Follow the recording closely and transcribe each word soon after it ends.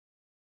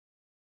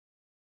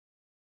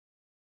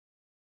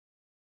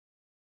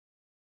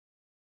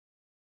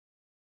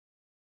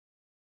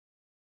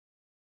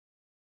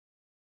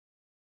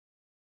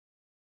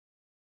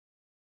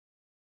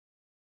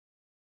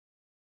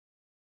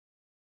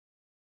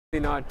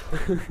Not.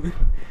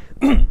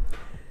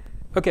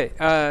 Okay,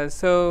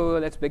 so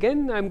let's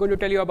begin. I'm going to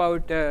tell you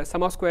about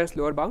sum of squares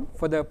lower bound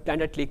for the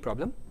planet clique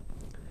problem.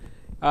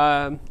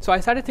 So I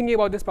started thinking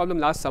about this problem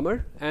last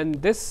summer,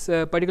 and this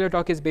particular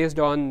talk is based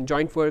on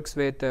joint works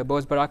with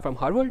Boaz Barak from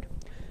Harvard,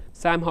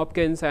 Sam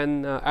Hopkins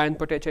and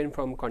Potechin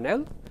from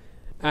Cornell,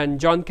 and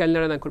Jon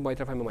Kelner and Ankur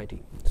Moitra from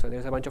MIT. So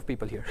there's a bunch of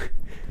people here.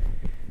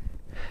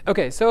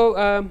 Okay,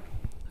 so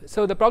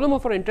so the problem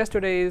of our interest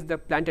today is the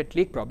planet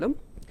clique problem.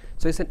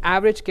 So it's an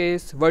average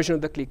case version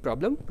of the clique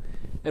problem,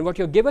 and what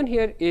you're given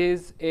here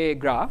is a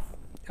graph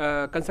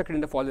constructed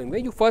in the following way.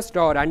 You first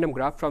draw a random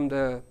graph from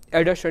the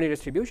Elder-Shreni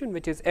distribution,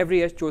 which is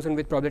every edge chosen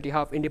with probability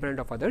half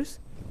independent of others,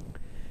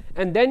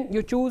 and then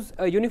you choose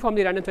a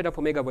uniformly random set of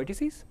omega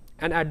vertices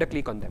and add the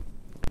clique on them.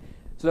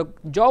 So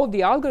the job of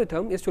the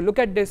algorithm is to look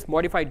at this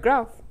modified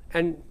graph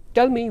and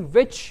tell me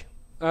which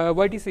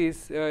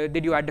vertices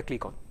did you add the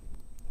clique on.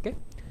 Okay.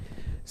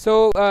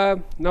 So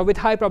now with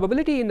high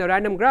probability in the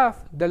random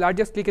graph, the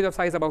largest clique is of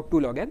size about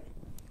 2 log n.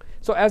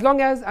 So as long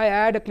as I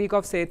add a clique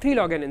of say 3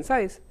 log n in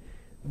size,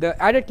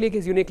 the added clique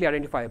is uniquely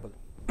identifiable.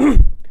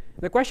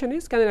 The question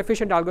is, can an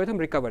efficient algorithm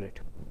recover it?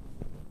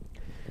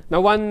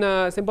 Now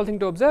one simple thing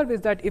to observe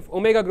is that if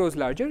omega grows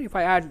larger, if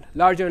I add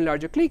larger and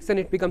larger cliques, then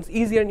it becomes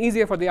easier and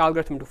easier for the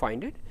algorithm to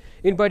find it.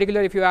 In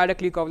particular, if you add a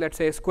clique of, let's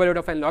say, square root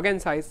of n log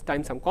n size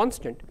times some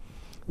constant,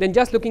 then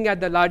just looking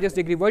at the largest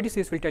degree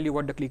vertices will tell you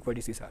what the clique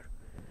vertices are.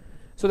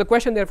 So the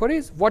question therefore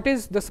is, what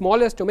is the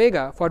smallest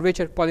omega for which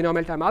a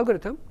polynomial time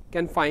algorithm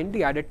can find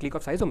the added clique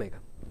of size omega?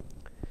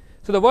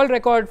 So the world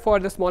record for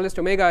the smallest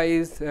omega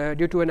is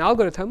due to an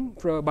algorithm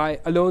by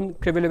Alon,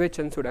 Krivilevich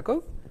and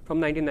Sudakov from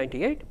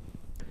 1998,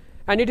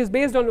 and it is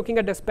based on looking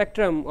at the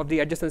spectrum of the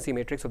adjacency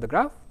matrix of the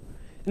graph,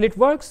 and it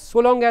works so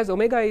long as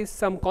omega is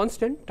some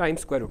constant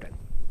times square root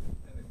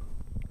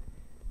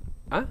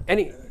n.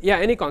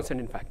 Any constant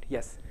in fact,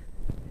 yes.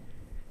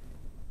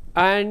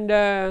 And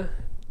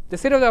the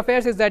state of the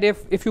affairs is that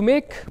if you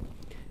make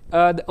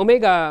the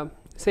omega,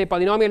 say,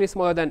 polynomial is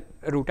smaller than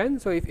root n,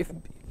 so if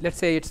let's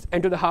say it's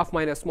n to the half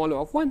minus small o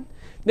of 1,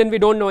 then we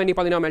don't know any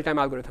polynomial time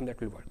algorithm that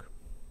will work.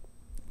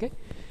 Okay,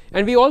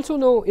 and we also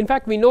know, in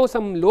fact we know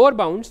some lower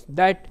bounds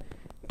that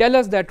tell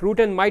us that root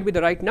n might be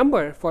the right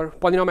number for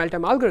polynomial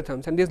time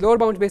algorithms, and these lower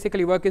bounds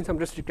basically work in some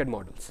restricted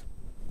models.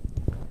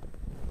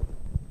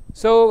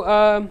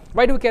 So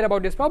why do we care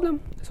about this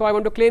problem? So I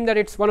want to claim that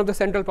it's one of the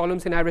central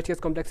problems in average case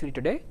complexity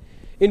today.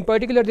 In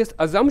particular, this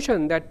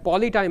assumption that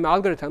polytime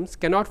algorithms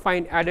cannot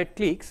find added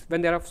cliques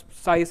when they are of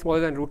size smaller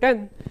than root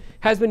n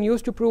has been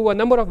used to prove a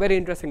number of very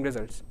interesting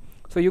results.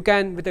 So you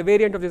can, with a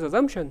variant of this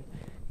assumption,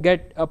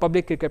 get a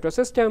public key crypto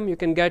system. You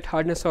can get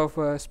hardness of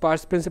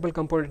sparse principal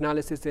component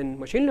analysis in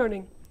machine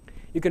learning.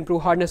 You can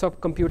prove hardness of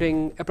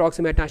computing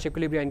approximate Nash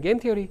equilibria in game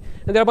theory,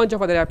 and there are a bunch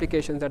of other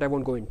applications that I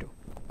won't go into.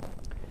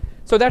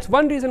 So that's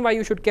one reason why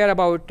you should care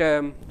about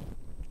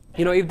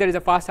if there is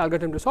a fast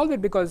algorithm to solve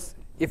it, because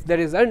if there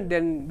isn't,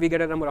 then we get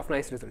a number of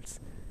nice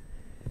results.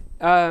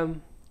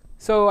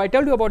 So I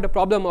told you about the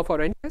problem of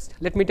our interest.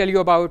 Let me tell you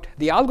about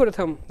the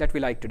algorithm that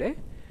we like today,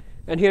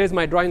 and here is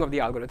my drawing of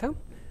the algorithm.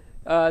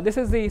 This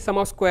is the sum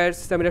of squares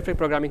semi-definite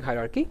programming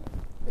hierarchy.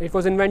 It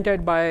was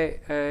invented by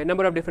a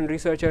number of different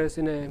researchers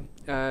in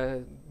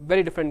a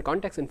very different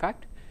context, in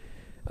fact.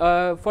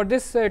 For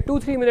this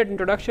 2-3 minute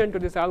introduction to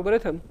this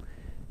algorithm,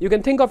 you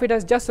can think of it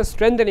as just a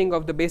strengthening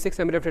of the basic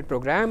semi-definite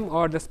program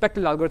or the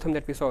spectral algorithm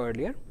that we saw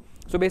earlier.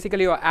 So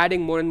basically you are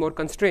adding more and more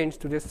constraints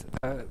to this,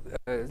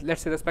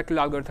 let's say the spectral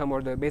algorithm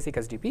or the basic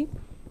SDP.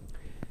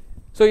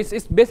 So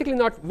it's basically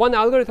not one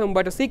algorithm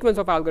but a sequence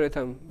of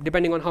algorithm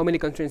depending on how many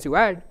constraints you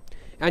add,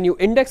 and you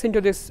index into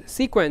this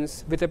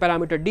sequence with a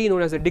parameter d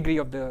known as the degree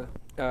of the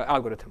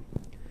algorithm.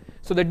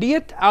 So the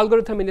dth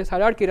algorithm in this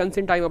hierarchy runs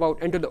in time about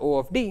n to the O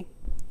of d.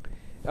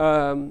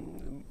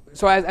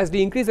 So as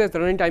d increases, the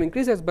running time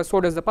increases, but so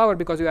does the power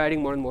because you are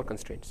adding more and more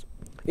constraints.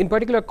 In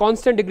particular,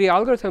 constant degree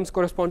algorithms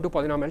correspond to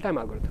polynomial time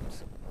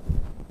algorithms.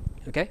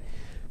 Okay,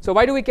 so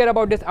why do we care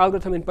about this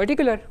algorithm in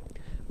particular?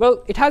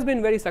 Well, it has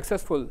been very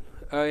successful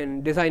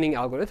in designing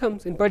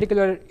algorithms. In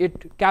particular,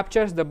 it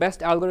captures the best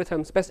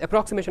algorithms, best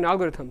approximation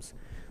algorithms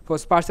for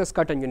sparsest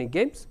cut and unique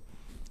games.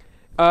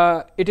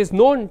 It is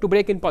known to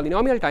break in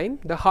polynomial time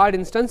the hard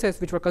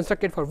instances which were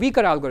constructed for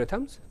weaker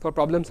algorithms for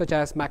problems such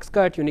as max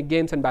cut, unique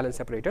games, and balance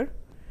separator.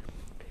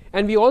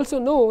 And we also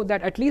know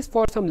that at least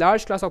for some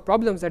large class of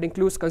problems that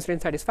includes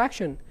constraint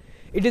satisfaction,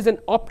 it is an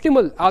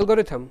optimal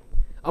algorithm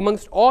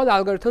amongst all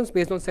algorithms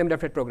based on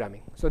semi-definite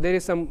programming. So there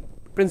is some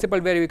principle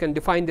where you can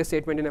define this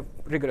statement in a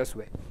rigorous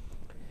way.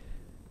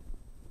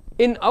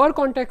 In our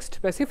context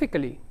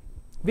specifically,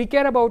 we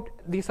care about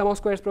the sum of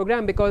squares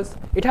program because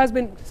it has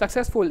been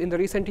successful in the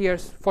recent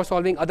years for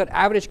solving other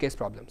average case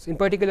problems. In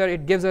particular,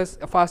 it gives us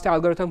a fast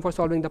algorithm for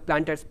solving the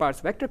planet sparse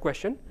vector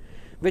question,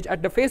 which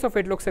at the face of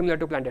it looks similar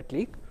to planet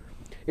clique.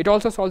 It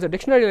also solves a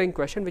dictionary link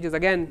question, which is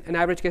again an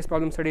average case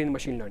problem studied in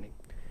machine learning.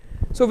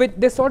 So with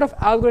this sort of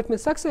algorithmic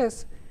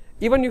success,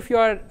 even if you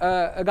are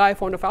a guy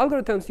fond of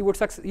algorithms,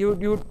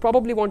 you would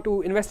probably want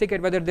to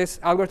investigate whether this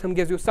algorithm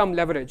gives you some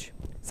leverage,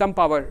 some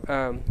power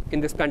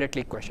in this planet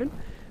clique question.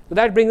 So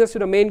that brings us to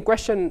the main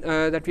question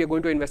that we are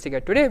going to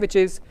investigate today, which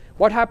is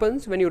what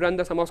happens when you run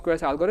the sum of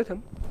squares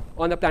algorithm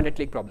on the planet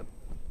clique problem.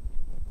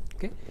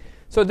 Okay.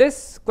 So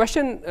this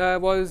question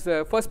was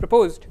first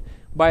proposed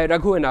by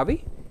Raghu and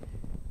Avi,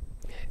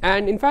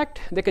 and in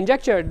fact they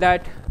conjectured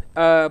that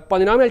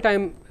polynomial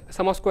time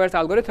sum of squares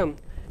algorithm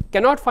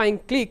cannot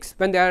find cliques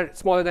when they are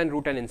smaller than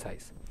root n in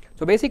size.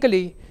 So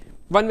basically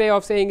one way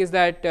of saying is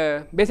that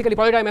basically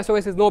polytime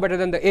SOS is no better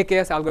than the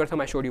AKS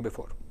algorithm I showed you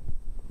before.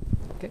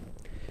 Okay.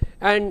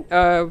 And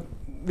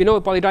we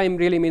know polytime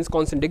really means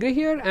constant degree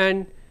here,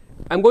 and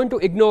I'm going to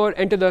ignore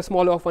n to the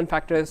smaller of 1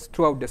 factors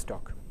throughout this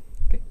talk.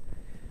 Okay.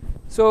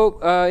 So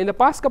in the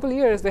past couple of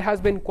years there has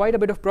been quite a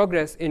bit of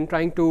progress in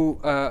trying to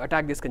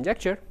attack this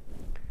conjecture,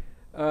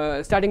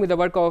 starting with the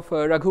work of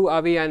Raghu,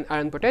 Avi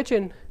and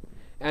Potechin,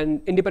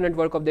 and independent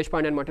work of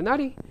Deshpande and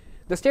Montanari.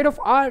 The state of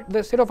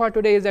art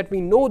today is that we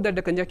know that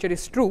the conjecture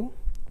is true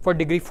for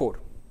degree 4.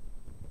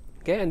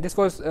 Okay, and this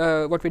was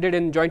what we did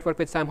in joint work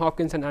with Sam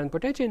Hopkins and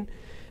Potechin,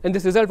 and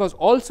this result was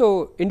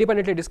also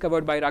independently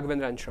discovered by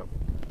Raghavendra and Shram.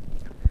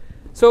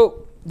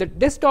 So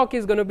this talk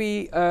is going to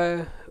be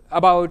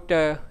about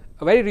a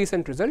very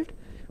recent result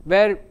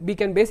where we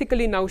can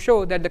basically now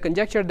show that the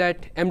conjecture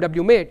that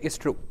MW made is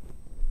true.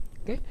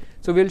 Okay.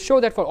 So we will show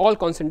that for all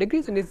constant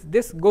degrees, and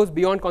this goes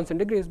beyond constant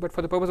degrees, but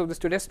for the purpose of this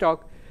today's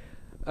talk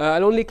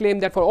I'll only claim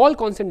that for all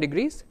constant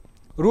degrees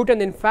root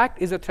n in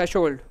fact is a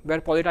threshold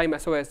where polytime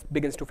SOS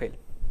begins to fail.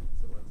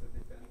 So what's the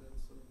dependence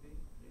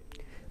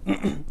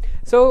on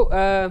So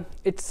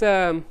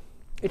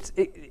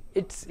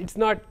it's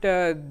not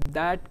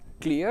that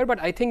clear, but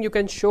I think you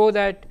can show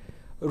that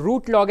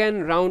root log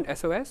n round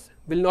SOS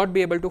will not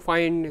be able to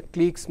find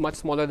cliques much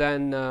smaller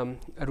than a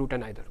root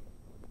n either.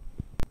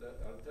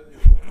 I'll tell you,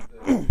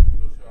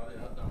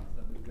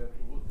 you get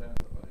root n,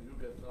 you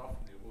get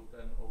roughly root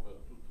n over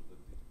 2 to the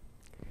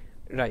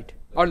d. Right,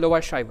 or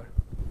Lower Shriver.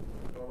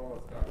 Or Lower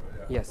Shriver,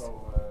 yeah. Yes. So,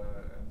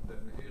 and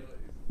then here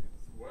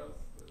it's worse.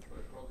 So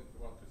according to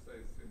what you say,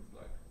 it seems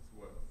like it's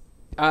worse.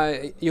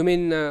 You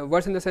mean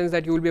worse in the sense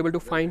that you will be able to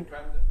find?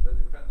 The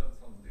dependence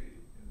on d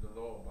in the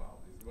lower bound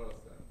is worse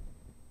than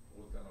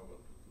root n over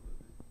 2 to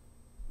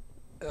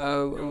the d.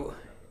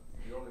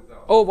 Your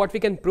result. Oh, what we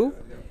can prove?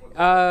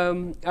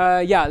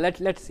 Yeah,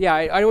 let's. Yeah,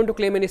 I don't want to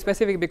claim any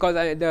specific because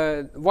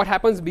what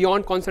happens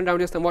beyond constant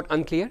round is somewhat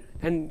unclear,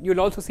 and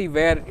you'll also see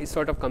where it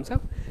sort of comes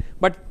up.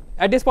 But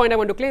at this point, I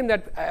want to claim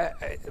that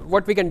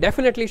what we can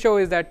definitely show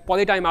is that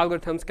polytime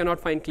algorithms cannot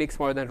find cliques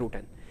smaller than root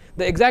n.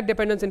 The exact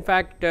dependence, in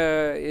fact,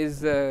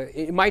 is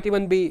it might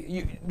even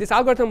be this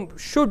algorithm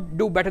should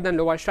do better than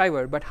Lower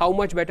Shriver, but how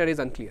much better is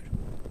unclear.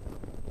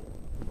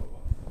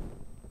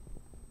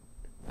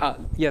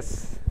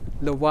 Yes,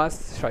 Lower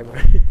Shriver.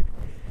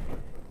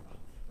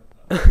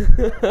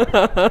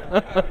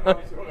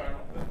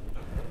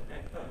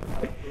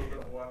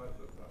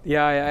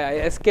 Yeah, I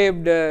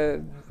escaped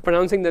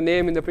pronouncing the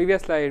name in the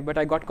previous slide, but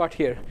I got caught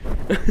here.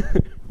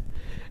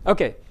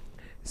 Okay,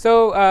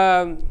 so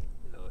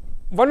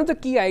one of the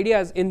key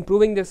ideas in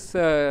proving this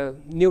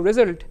new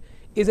result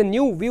is a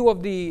new view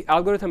of the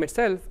algorithm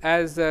itself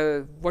as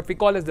what we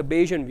call as the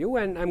Bayesian view,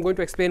 and I'm going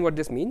to explain what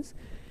this means.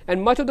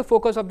 And much of the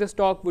focus of this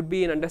talk would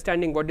be in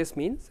understanding what this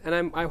means, and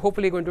I'm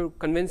hopefully going to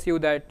convince you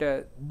that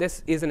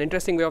this is an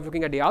interesting way of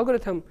looking at the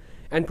algorithm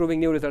and proving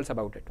new results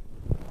about it.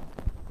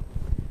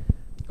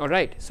 All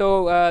right,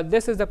 so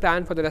this is the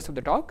plan for the rest of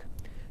the talk.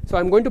 So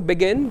I'm going to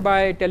begin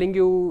by telling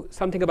you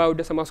something about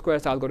the sum of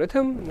squares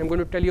algorithm. I'm going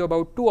to tell you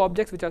about two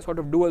objects which are sort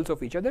of duals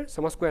of each other,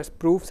 sum of squares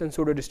proofs and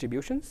pseudo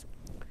distributions.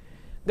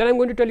 Then I'm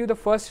going to tell you the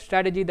first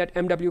strategy that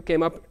MW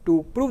came up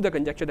to prove the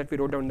conjecture that we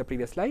wrote down in the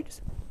previous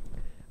slides.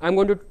 I'm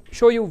going to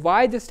show you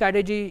why this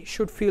strategy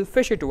should feel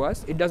fishy to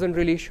us. It doesn't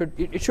really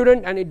it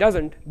shouldn't and it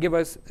doesn't give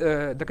us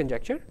the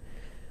conjecture.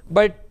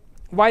 But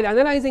while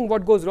analyzing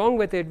what goes wrong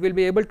with it, we'll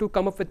be able to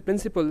come up with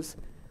principles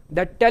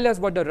that tell us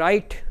what the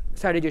right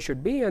strategy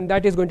should be, and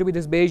that is going to be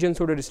this Bayesian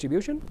pseudo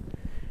distribution,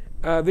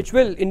 which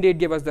will indeed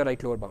give us the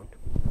right lower bound.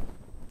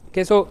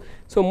 Okay, so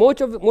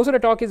most of the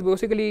talk is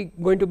basically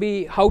going to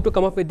be how to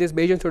come up with this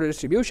Bayesian pseudo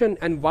distribution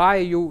and why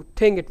you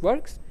think it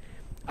works.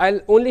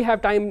 I'll only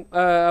have time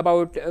I'll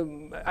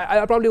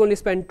probably only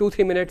spend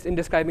 2-3 minutes in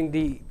describing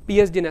the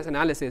PSDNS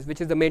analysis,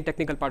 which is the main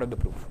technical part of the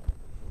proof.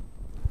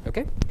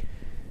 Okay.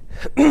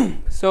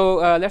 So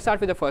let's start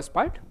with the first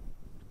part.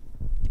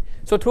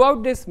 So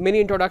throughout this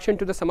mini introduction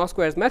to the sum of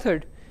squares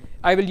method,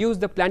 I will use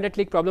the planet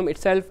clique problem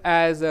itself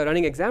as a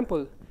running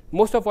example.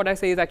 Most of what I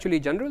say is actually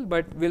general,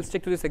 but we'll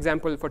stick to this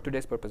example for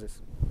today's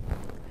purposes.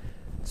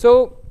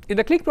 So in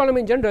the clique problem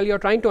in general, you're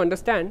trying to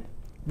understand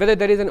whether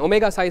there is an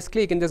omega size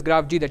clique in this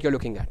graph G that you're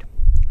looking at,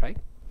 right?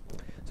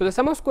 So the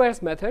sum of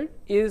squares method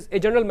is a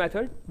general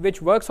method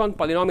which works on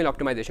polynomial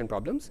optimization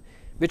problems,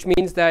 which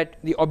means that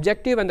the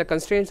objective and the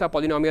constraints are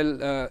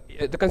polynomial.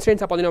 The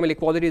constraints are polynomial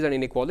equalities and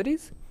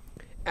inequalities,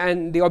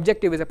 and the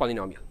objective is a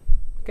polynomial,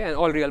 okay, and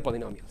all real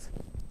polynomials.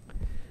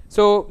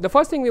 So the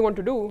first thing we want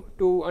to do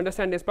to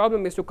understand this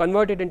problem is to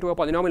convert it into a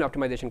polynomial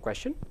optimization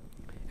question,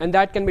 and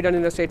that can be done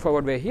in a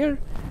straightforward way here.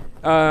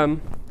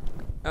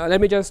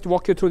 let me just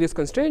walk you through these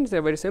constraints.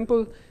 They're very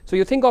simple. So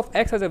you think of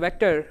x as a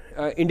vector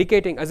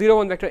indicating a 0,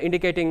 1 vector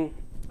indicating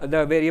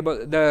the variable,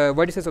 the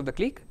vertices of the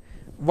clique.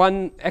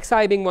 One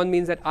xi being 1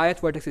 means that ith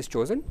vertex is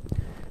chosen.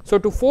 So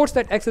to force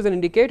that x is an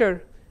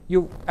indicator,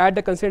 you add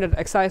the constraint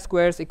that xi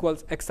squares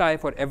equals xi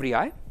for every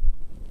I.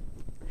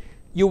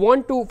 You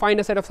want to find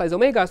a set of size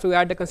omega, so you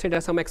add the constraint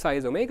that some xi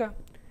is omega.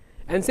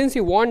 And since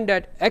you want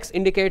that x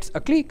indicates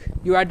a clique,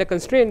 you add the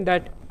constraint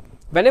that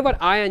whenever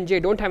I and j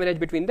don't have an edge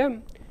between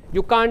them,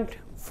 you can't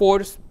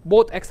force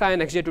both xi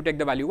and xj to take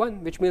the value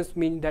 1, which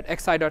means that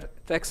xi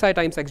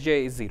times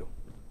xj is 0.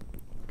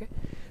 Okay.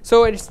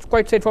 So it's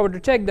quite straightforward to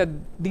check that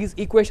these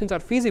equations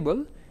are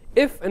feasible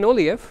if and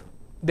only if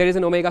there is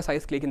an omega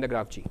size clique in the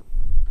graph G.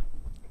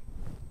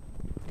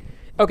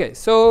 Okay,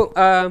 so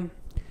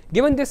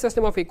given this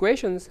system of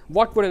equations,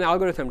 what would an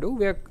algorithm do?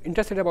 We are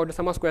interested about the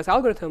sum of squares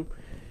algorithm,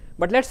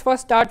 but let's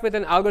first start with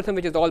an algorithm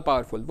which is all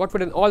powerful. What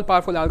would an all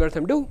powerful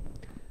algorithm do?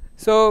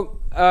 So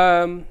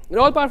an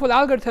all powerful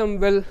algorithm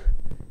will,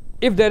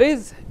 if there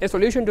is a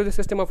solution to the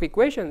system of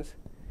equations,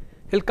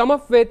 he'll come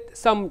up with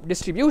some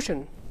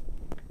distribution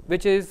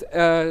which is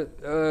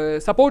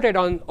supported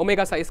on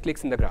omega size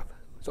cliques in the graph.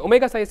 So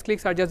omega size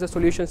cliques are just the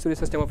solutions to the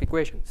system of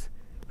equations,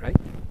 right?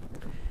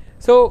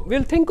 So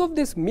we'll think of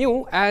this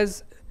mu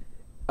as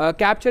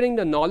capturing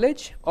the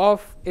knowledge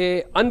of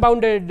a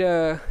unbounded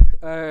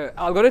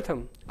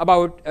algorithm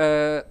about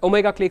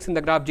omega cliques in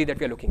the graph G that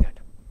we are looking at.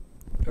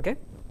 Okay.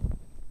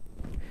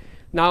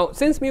 Now,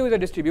 since mu is a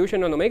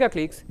distribution on omega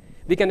cliques,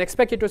 we can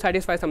expect it to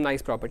satisfy some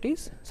nice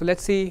properties. So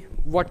let's see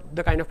what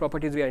the kind of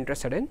properties we are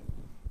interested in.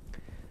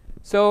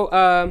 So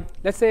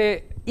let's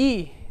say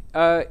E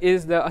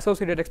is the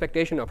associated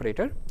expectation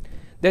operator.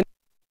 Then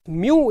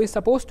mu is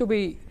supposed to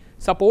be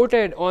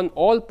supported on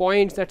all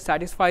points that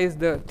satisfies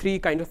the 3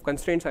 kinds of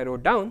constraints I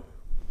wrote down.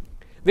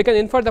 We can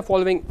infer the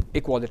following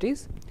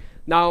equalities.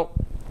 Now,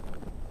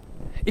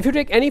 if you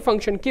take any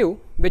function q,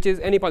 which is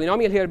any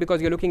polynomial here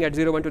because you're looking at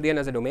 0, 1 to the n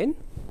as a domain,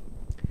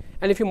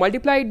 and if you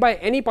multiply it by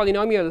any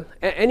polynomial,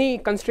 any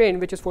constraint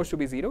which is forced to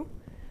be 0,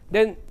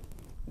 then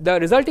the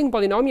resulting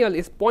polynomial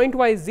is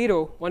pointwise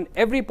 0 on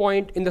every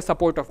point in the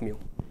support of mu,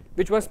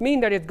 which must mean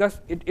that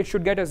it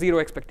should get a 0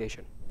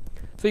 expectation.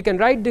 So you can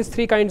write these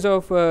 3 kinds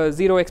of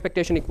 0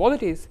 expectation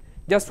equalities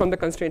just from the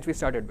constraints we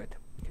started with.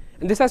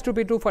 And this has to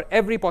be true for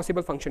every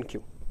possible function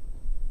q.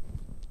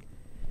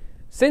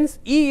 Since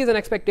E is an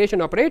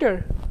expectation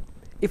operator,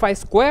 if I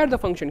square the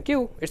function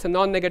q, it's a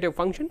non-negative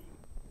function,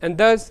 and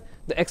thus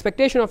the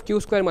expectation of q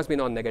square must be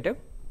non-negative.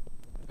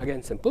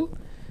 Again, simple.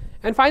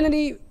 And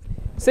finally,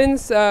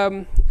 since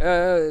the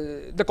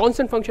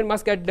constant function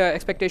must get the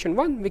expectation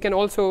 1, we can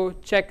also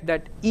check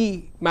that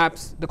E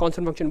maps the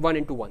constant function 1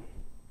 into 1.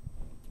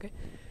 Okay.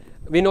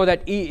 We know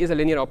that E is a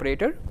linear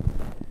operator,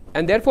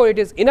 and therefore it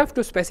is enough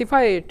to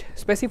specify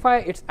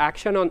its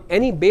action on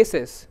any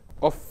basis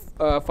of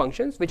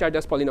functions which are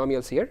just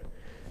polynomials here.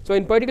 So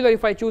in particular,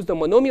 if I choose the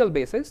monomial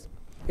basis,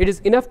 it is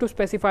enough to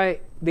specify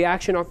the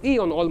action of E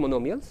on all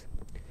monomials.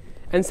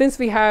 And since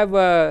we have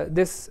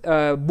this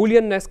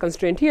Booleanness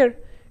constraint here,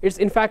 it's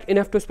in fact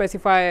enough to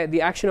specify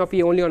the action of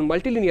E only on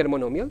multilinear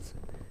monomials,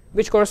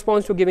 which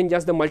corresponds to giving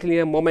just the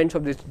multilinear moments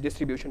of this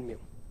distribution mu.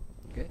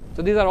 Okay.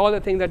 So these are all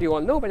the things that you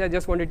all know, but I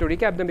just wanted to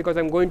recap them because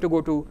I'm going to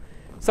go to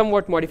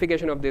somewhat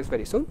modification of this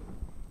very soon.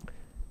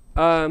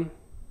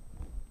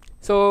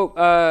 So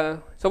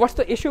what's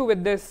the issue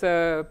with this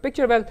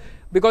picture? Well,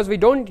 because we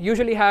don't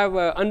usually have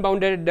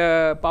unbounded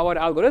power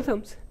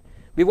algorithms,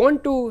 we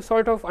want to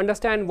sort of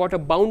understand what a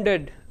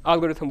bounded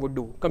algorithm would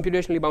do,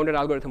 computationally bounded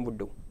algorithm would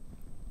do.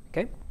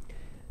 Okay.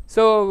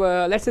 So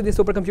let's say the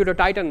supercomputer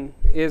Titan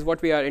is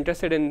what we are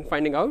interested in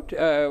finding out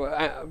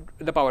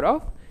the power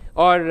of,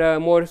 or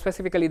more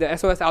specifically the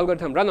SOS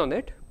algorithm run on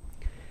it.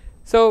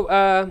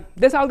 So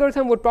this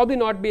algorithm would probably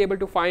not be able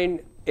to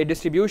find a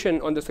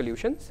distribution on the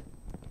solutions.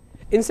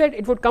 Instead,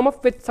 it would come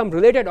up with some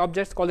related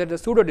objects called the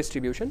pseudo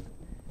distribution,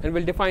 and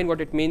we'll define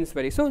what it means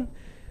very soon.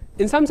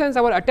 In some sense,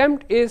 our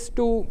attempt is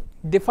to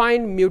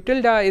define mu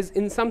tilde is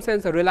in some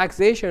sense a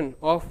relaxation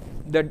of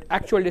the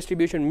actual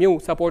distribution mu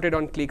supported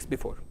on cliques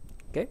before.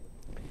 Okay.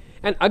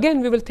 And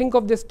again, we will think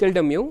of this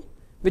tilde mu,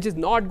 which is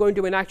not going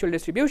to be an actual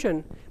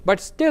distribution,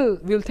 but still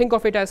we will think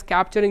of it as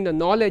capturing the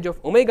knowledge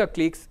of omega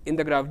cliques in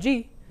the graph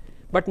G,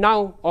 but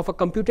now of a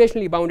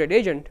computationally bounded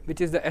agent, which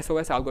is the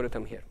SOS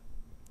algorithm here.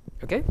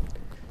 Okay.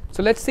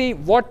 So let's see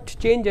what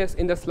changes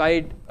in the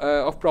slide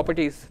of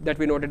properties that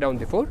we noted down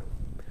before.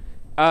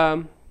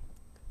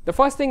 The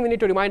first thing we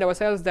need to remind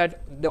ourselves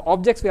that the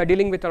objects we are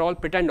dealing with are all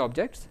pretend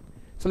objects.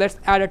 So let's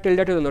add a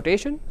tilde to the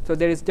notation. So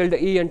there is tilde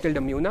E and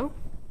tilde mu now.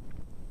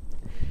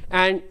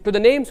 And to the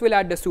names we'll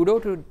add the pseudo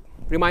to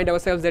remind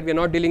ourselves that we are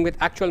not dealing with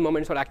actual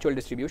moments or actual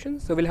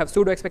distributions. So we'll have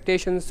pseudo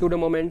expectations, pseudo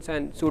moments,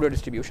 and pseudo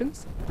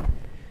distributions.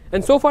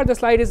 And so far the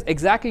slide is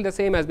exactly the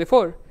same as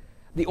before.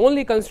 The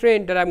only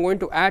constraint that I'm going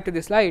to add to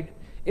this slide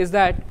is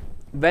that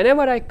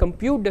whenever I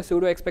compute the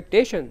pseudo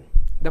expectation,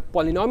 the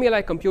polynomial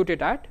I compute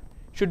it at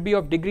should be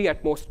of degree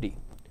at most d.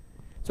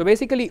 So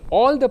basically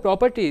all the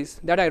properties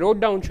that I wrote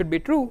down should be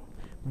true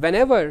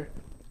whenever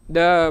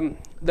the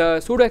the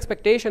pseudo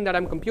expectation that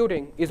I'm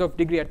computing is of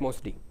degree at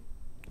most d.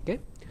 Okay.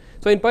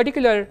 So in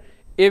particular,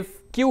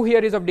 if q here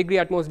is of degree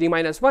at most d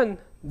minus 1,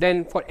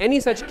 then for any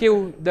such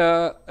q,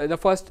 the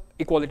first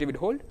equality would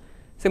hold.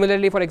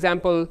 Similarly, for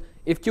example,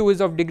 if q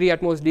is of degree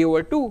at most d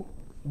over 2,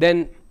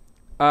 then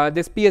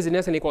this p as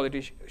innocent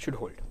inequality should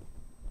hold.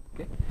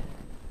 Okay.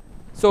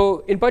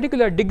 So in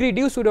particular, degree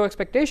d pseudo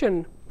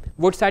expectation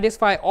would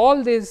satisfy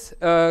all these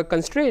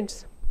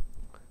constraints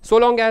so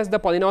long as the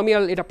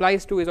polynomial it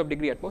applies to is of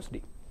degree at most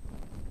d.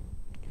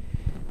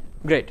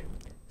 Great.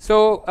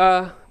 So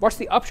what's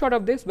the upshot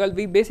of this? Well,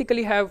 we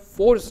basically have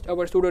forced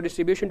our pseudo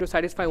distribution to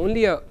satisfy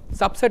only a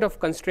subset of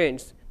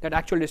constraints that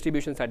actual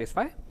distributions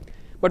satisfy.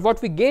 But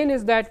what we gain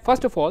is that,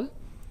 first of all,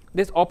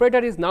 this operator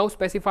is now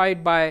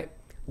specified by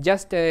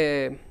just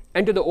a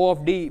n to the O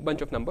of d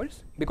bunch of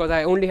numbers, because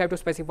I only have to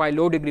specify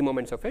low degree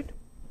moments of it.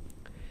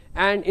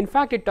 And in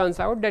fact, it turns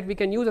out that we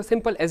can use a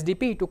simple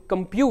SDP to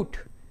compute,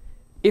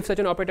 if such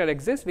an operator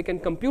exists, we can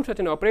compute such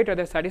an operator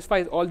that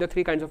satisfies all the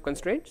three kinds of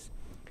constraints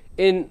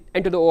in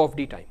n to the O of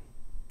d time.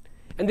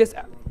 And this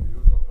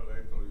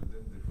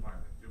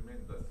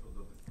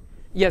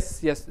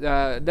yes,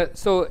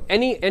 so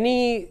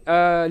any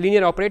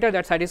linear operator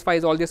that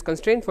satisfies all these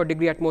constraints for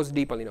degree at most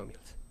d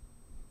polynomials.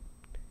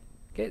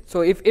 Okay,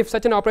 so if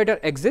such an operator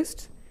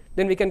exists,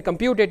 then we can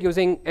compute it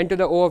using n to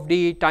the O of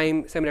d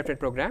time semi-definite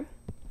program,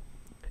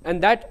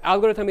 and that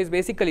algorithm is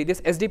basically,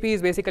 this SDP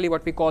is basically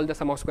what we call the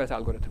sum of squares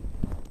algorithm.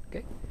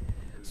 Okay.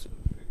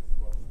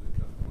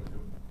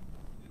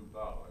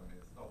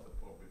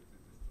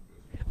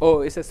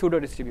 Oh, it's a pseudo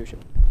distribution.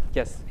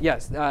 Yes,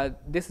 yes.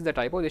 This is the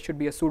typo. This should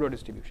be a pseudo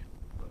distribution.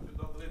 But you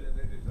don't really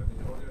need it. I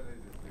mean, all you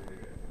need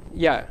is the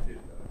yeah.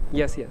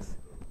 Yes. Yes.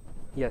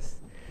 Yes.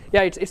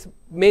 Yeah. It's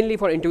mainly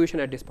for intuition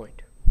at this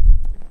point.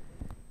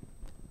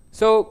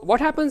 So what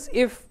happens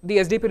if the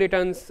SDP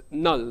returns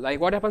null? Like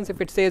what happens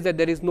if it says that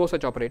there is no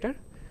such operator?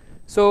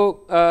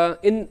 So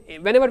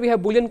whenever we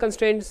have Boolean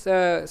constraints,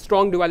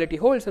 strong duality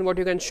holds, and what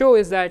you can show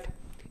is that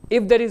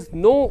if there is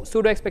no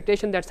pseudo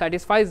expectation that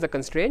satisfies the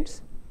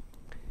constraints,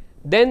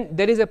 then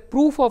there is a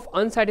proof of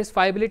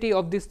unsatisfiability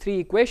of these three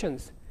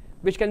equations,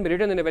 which can be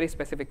written in a very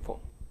specific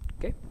form.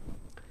 Okay.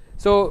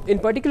 So in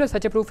particular,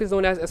 such a proof is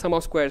known as a sum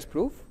of squares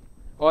proof,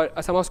 or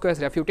a sum of squares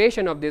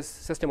refutation of this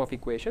system of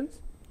equations.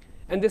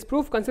 And this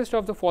proof consists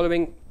of the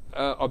following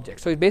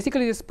objects. So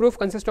basically, this proof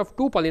consists of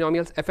two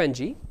polynomials f and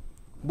g,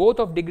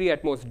 both of degree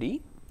at most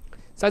d,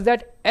 such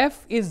that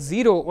f is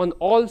 0 on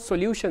all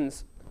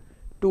solutions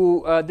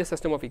to this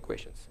system of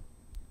equations.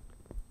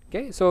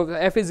 Okay. So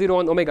f is 0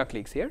 on omega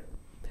cliques here,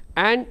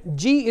 and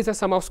g is a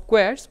sum of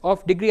squares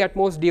of degree at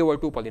most d over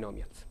 2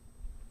 polynomials,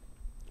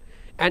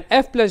 and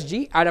f plus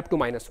g add up to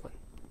 -1.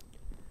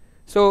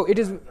 So it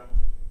is,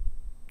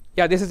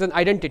 yeah, this is an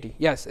identity.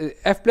 Yes,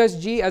 f plus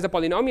g as a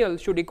polynomial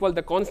should equal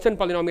the constant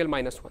polynomial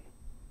 -1.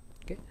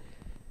 Okay.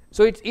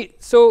 So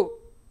so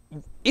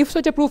if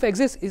such a proof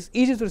exists, it's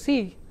easy to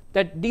see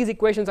that these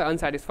equations are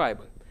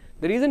unsatisfiable.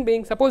 The reason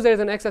being, suppose there is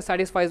an x that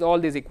satisfies all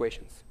these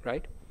equations,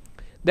 right?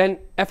 Then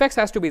fx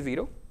has to be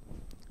 0,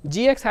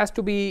 gx has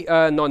to be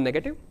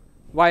non-negative,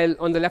 while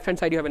on the left hand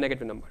side you have a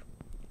negative number.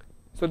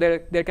 So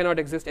there cannot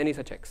exist any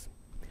such x.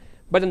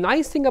 But the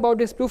nice thing about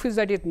this proof is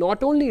that it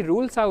not only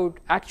rules out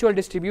actual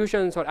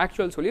distributions or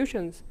actual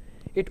solutions,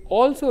 it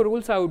also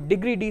rules out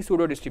degree d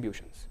pseudo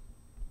distributions.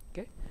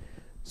 Okay.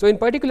 So in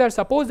particular,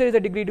 suppose there is a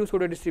degree d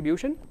pseudo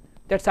distribution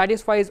that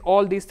satisfies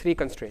all these three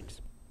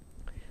constraints.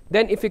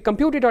 Then if you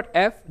compute it at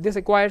f, this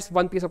requires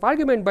one piece of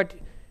argument, but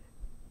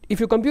if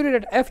you compute it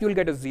at f, you will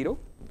get a 0.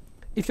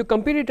 If you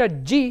compute it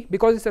at g,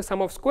 because it's a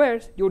sum of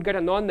squares, you would get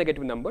a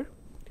non-negative number,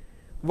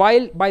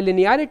 while by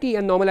linearity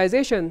and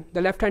normalization,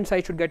 the left hand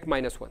side should get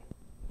 -1.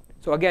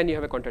 So again, you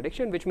have a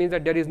contradiction, which means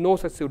that there is no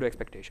such pseudo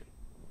expectation.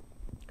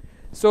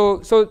 So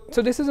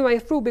this is a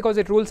nice proof because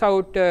it rules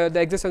out the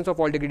existence of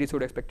all degree d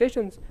pseudo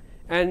expectations.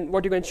 And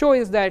what you can show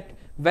is that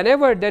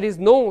whenever there is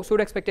no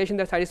pseudo expectation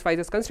that satisfies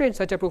this constraint,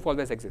 such a proof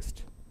always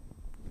exists.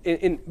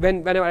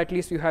 Whenever at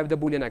least you have the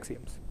Boolean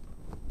axioms.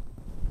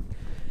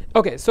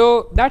 Okay,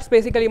 so that's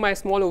basically my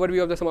small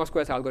overview of the sum of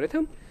squares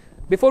algorithm.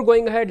 Before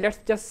going ahead, let's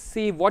just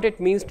see what it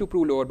means to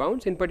prove lower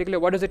bounds. In particular,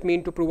 what does it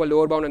mean to prove a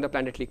lower bound on the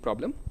planet clique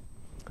problem?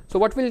 So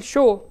what we'll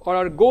show, or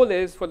our goal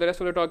is for the rest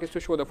of the talk, is to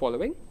show the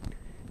following: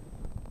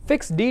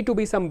 fix d to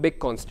be some big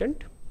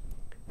constant,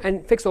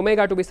 and fix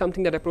omega to be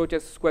something that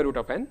approaches square root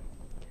of n.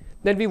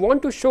 Then we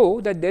want to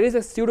show that there is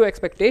a pseudo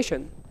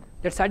expectation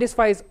that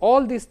satisfies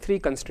all these three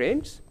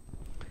constraints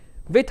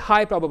with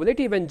high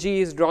probability when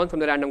g is drawn from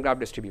the random graph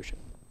distribution.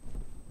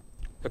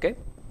 Okay.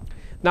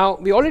 Now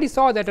we already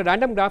saw that a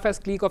random graph has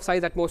clique of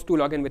size at most 2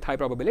 log n with high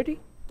probability,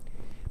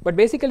 but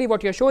basically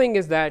what you're showing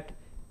is that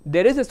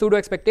there is a pseudo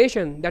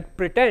expectation that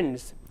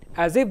pretends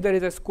as if there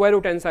is a square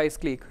root n size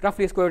clique,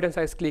 roughly square root n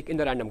size clique in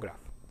the random graph.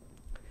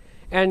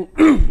 And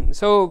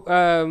so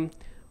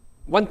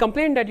one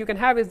complaint that you can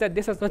have is that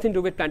this has nothing to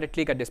do with planet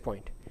clique at this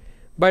point.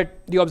 But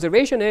the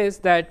observation is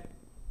that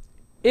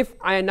if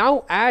I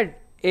now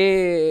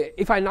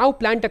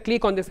plant a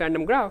clique on this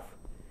random graph,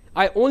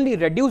 I only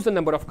reduce the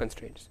number of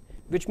constraints,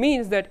 which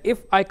means that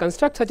if I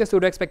construct such a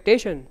pseudo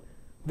expectation,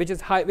 which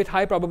is with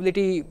high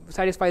probability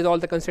satisfies all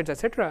the constraints,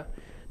 etc.,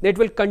 that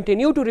will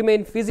continue to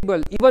remain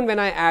feasible even when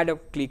I add a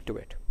clique to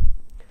it.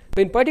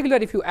 So in particular,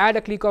 if you add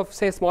a clique of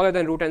say smaller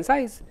than root n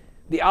size,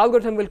 the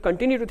algorithm will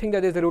continue to think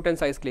that there is a root n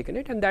size clique in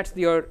it, and that's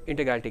your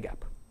integrality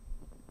gap.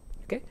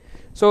 Okay,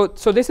 so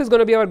this is going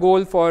to be our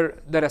goal for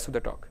the rest of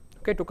the talk.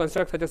 Okay, to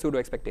construct such a pseudo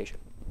expectation.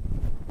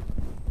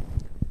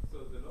 So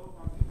the lower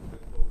bound is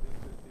for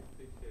this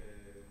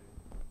specific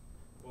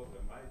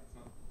problem, right? It's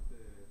not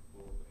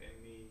for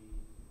any.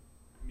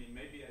 I mean,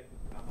 maybe I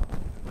could come up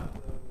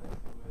with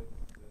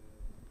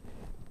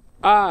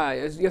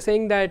another. You're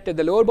saying that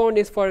the lower bound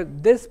is for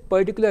this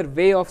particular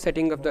way of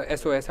setting up the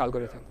SOS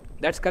algorithm.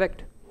 That's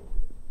correct.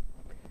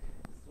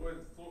 So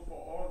it's true for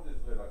all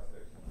these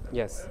relaxations.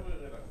 Yes. Every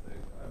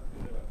relaxation,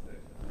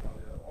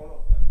 all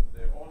of them,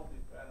 they all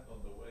depend on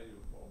the way you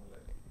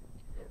formulate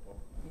your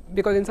problem.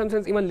 Because in some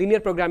sense, even linear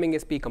programming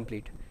is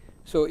p-complete.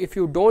 So if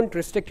you don't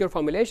restrict your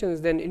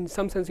formulations, then in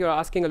some sense, you're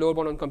asking a lower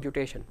bound on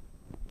computation.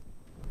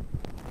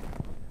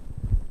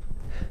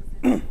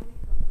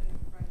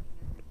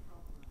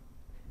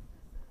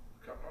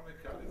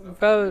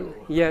 Well,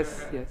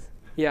 yes, yes.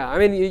 Yeah, I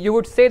mean, you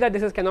would say that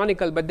this is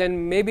canonical, but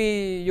then maybe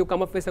you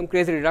come up with some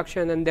crazy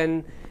reduction and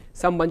then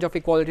some bunch of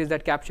equalities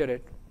that capture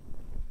it.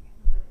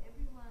 But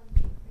everyone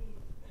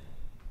agrees.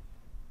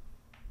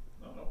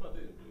 No,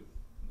 nobody agrees.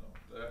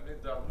 No. I mean,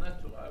 there are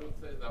natural, I would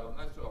say there are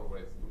natural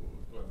ways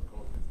to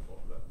encode this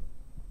problem.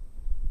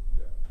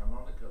 Yeah,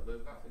 canonical,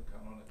 there's nothing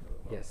canonical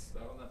about it. Yes. They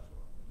are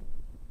natural.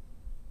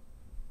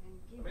 And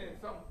I mean, given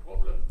some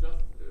problems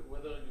just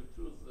whether you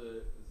choose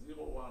 0,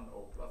 1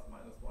 or plus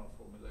minus 1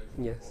 formulation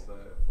Yes. for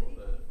but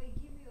the if I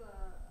give you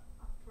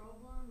a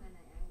problem and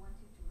I want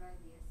you to write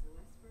the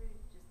SOS for it,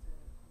 just a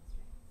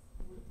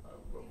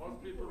constraint. but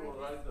most people will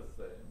write the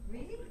same.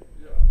 Really?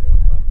 Yeah,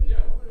 but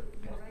yeah, most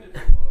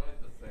people will write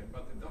the same,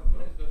 but it doesn't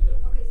mean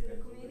that Okay, so the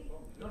community.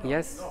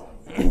 Yes. No.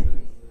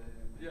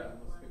 Yeah.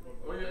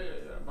 Oh yeah,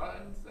 yeah, yeah. But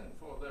I'm saying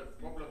for the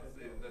problems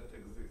that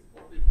exist,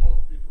 probably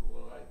most people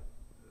will write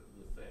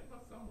the same,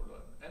 but some will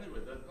write. Anyway,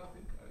 there's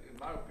nothing, in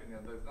my opinion,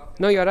 there's nothing.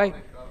 No, you're right.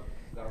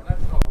 There are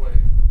natural ways.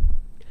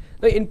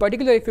 No, in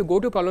particular, if you go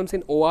to problems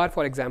in OR,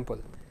 for example,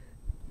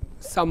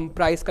 some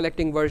price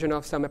collecting version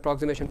of some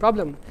approximation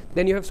problem,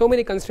 then you have so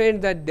many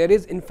constraints that there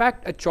is in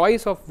fact a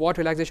choice of what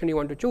relaxation you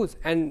want to choose,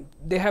 and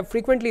they have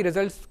frequently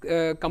results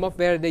come up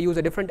where they use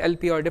a different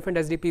LP or a different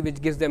SDP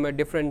which gives them a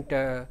different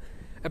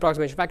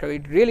approximation factor.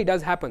 It really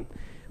does happen.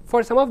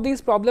 For some of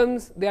these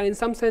problems, they are in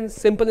some sense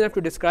simple enough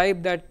to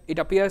describe that it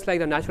appears like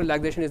the natural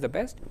relaxation is the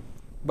best.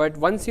 But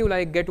once you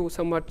like get to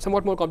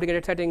somewhat more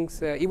complicated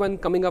settings, even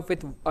coming up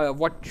with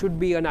what should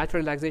be a natural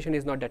relaxation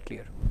is not that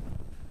clear.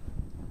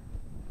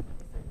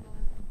 The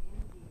community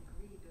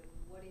agreed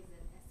on what is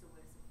an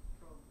SOS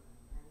problem,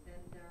 and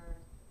then there are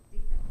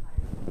different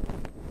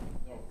hierarchies.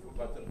 No,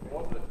 but the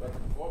problem is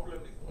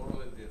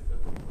already a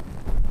set of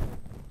polynomials.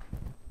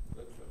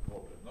 That's the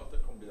problem, not the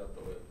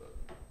combinatorial.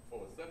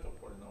 For a set of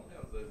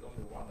polynomials, there is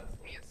only one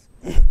SOS. Yes.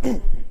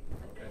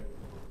 Okay.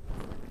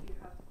 You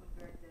have to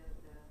convert the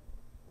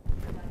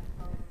like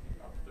problem.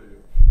 Up to you.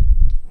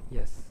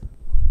 Yes.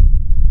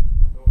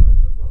 So I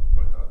just want to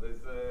point out,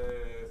 there's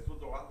a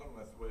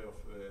pseudo-randomness way of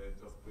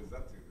just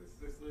presenting this.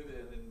 This is really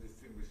an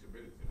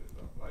indistinguishability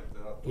result, right?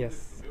 There are two Yes.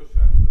 distributions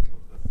that look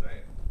the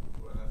same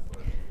to an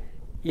SOS.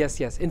 Yes,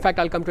 yes. In fact,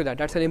 I'll come to that.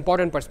 That's an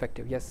important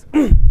perspective. Yes.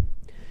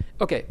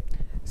 Okay.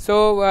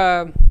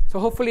 So, so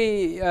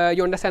hopefully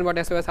you understand what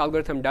SOS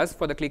algorithm does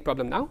for the clique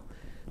problem now.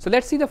 So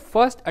let's see the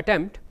first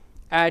attempt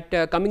at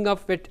coming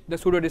up with the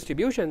pseudo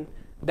distribution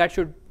that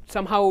should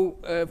somehow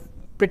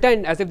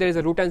pretend as if there is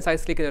a root n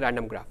size clique in a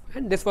random graph,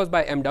 and this was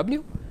by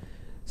MW.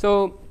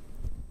 So,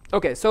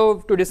 okay. So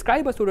to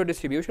describe a pseudo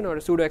distribution or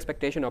a pseudo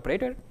expectation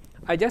operator,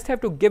 I just have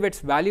to give its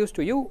values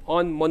to you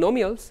on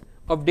monomials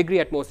of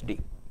degree at most d.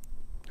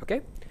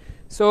 Okay.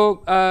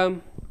 So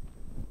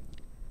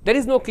there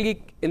is no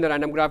clique in the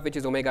random graph which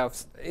is omega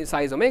of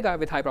size omega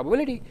with high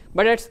probability,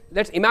 but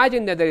let's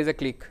imagine that there is a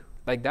clique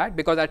like that,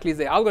 because at least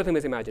the algorithm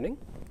is imagining.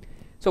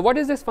 So what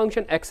is this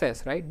function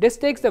xs, right? This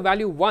takes the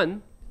value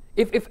 1.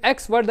 If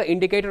x were the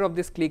indicator of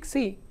this clique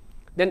C,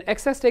 then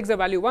xs takes the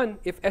value 1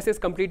 if s is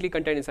completely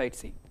contained inside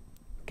C.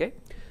 Okay.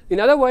 In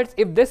other words,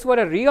 if this were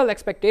a real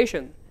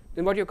expectation,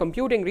 then what you're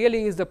computing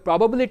really is the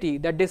probability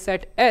that this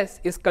set S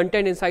is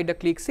contained inside the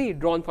clique C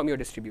drawn from your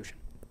distribution.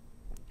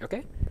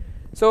 Okay.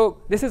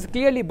 So this is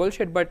clearly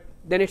bullshit, but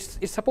then it's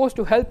supposed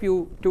to help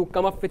you to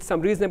come up with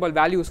some reasonable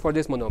values for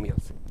these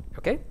monomials.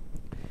 Okay.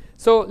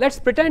 So let's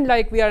pretend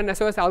like we are an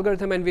SOS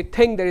algorithm and we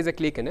think there is a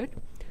clique in it.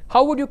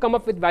 How would you come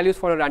up with values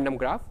for a random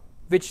graph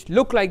which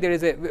look like there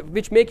is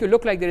which make you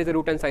look like there is a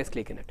root n size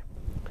clique in it?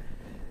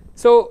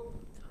 So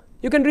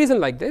you can reason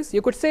like this.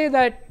 You could say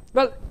that,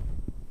 well,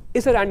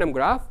 it's a random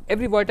graph.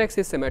 Every vertex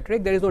is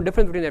symmetric. There is no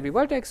difference between every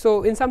vertex.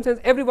 So in some sense,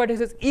 every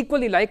vertex is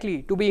equally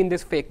likely to be in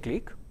this fake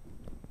clique.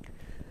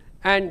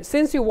 And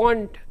since you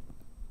want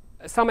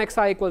some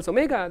xi equals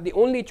omega, the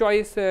only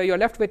choice you're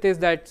left with is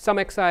that some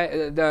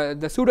xi,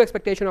 the pseudo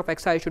expectation of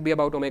xi should be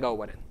about omega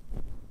over n.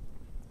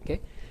 Okay.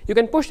 You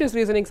can push this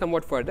reasoning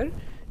somewhat further.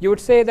 You would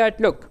say that,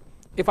 look,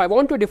 if I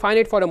want to define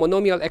it for a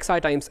monomial xi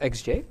times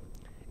xj,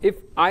 if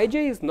ij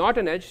is not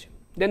an edge,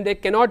 then they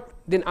cannot,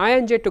 then I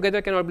and j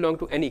together cannot belong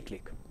to any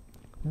clique.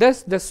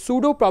 Thus, the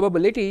pseudo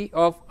probability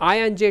of I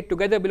and j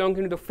together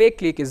belonging to the fake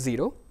clique is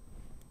 0.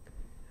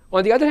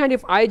 On the other hand,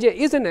 if ij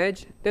is an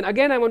edge, then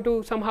again I want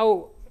to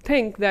somehow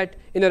think that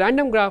in a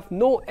random graph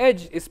no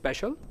edge is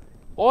special,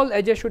 all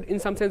edges should in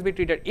some sense be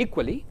treated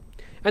equally,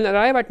 and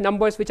arrive at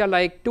numbers which are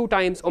like 2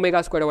 times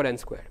omega square over n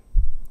square.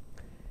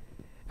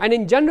 And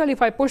in general,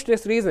 if I push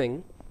this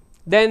reasoning,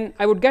 then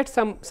I would get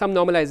some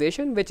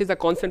normalization, which is a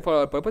constant for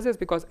our purposes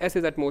because S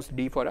is at most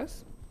D for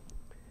us.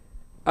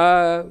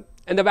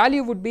 And the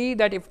value would be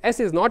that if S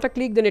is not a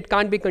clique, then it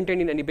can't be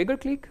contained in any bigger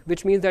clique,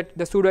 which means that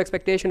the pseudo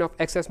expectation of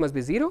xs must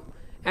be 0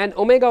 and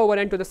omega over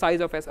n to the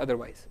size of S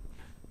otherwise.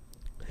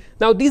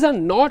 Now, these are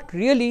not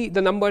really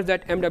the numbers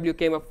that MW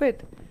came up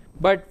with,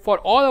 but for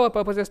all our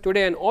purposes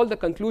today and all the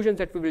conclusions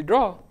that we will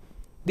draw,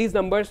 these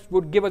numbers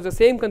would give us the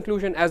same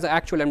conclusion as the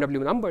actual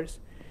MW numbers,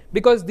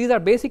 because these are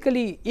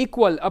basically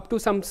equal up to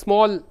some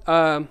small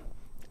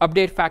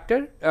update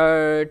factor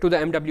to the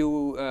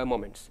MW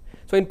moments.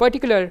 So, in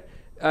particular,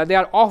 they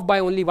are off by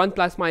only 1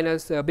 plus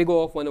minus big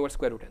O of 1 over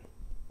square root n.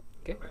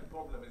 Okay. The main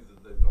problem is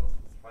that they don't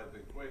specify the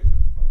equations,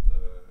 but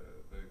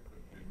they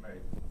could be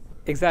made.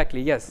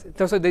 Exactly, yes.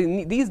 So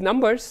these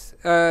numbers,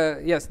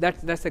 yes,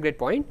 that's a great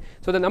point.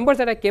 So the numbers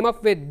that I came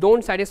up with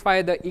don't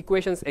satisfy the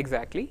equations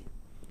exactly.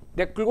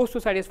 They're close to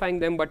satisfying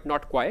them, but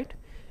not quite.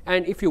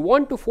 And if you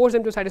want to force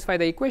them to satisfy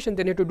the equation,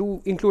 then you have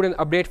to include an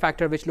update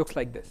factor which looks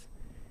like this.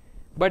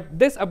 But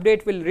this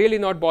update will really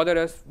not bother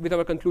us with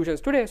our conclusions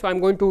today. So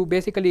I'm going to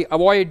basically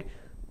avoid.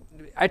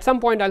 At some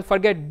point, I'll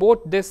forget both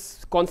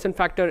this constant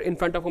factor in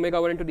front of omega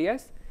over n to the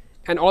s,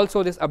 and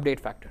also this update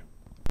factor.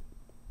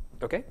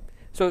 Okay.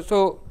 So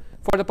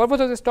for the purpose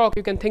of this talk,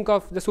 you can think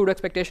of the pseudo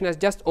expectation as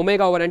just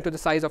omega over n to the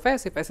size of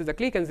S if S is a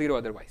clique and 0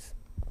 otherwise.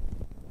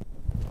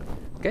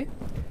 Okay.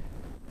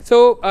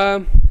 So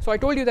I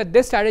told you that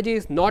this strategy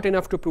is not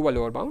enough to prove a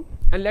lower bound,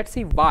 and let's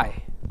see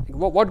why.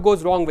 What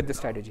goes wrong with this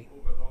strategy?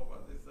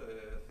 This is a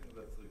thing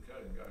that's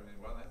recurring. I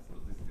mean, one has to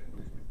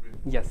distinguish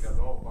between Yes. a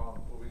lower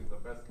bound proving the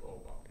best lower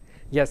bound.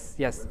 Yes,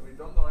 yes. When we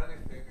don't know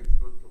anything, it's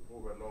good to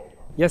prove a lower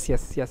bound. Yes,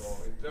 yes, yes.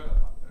 So in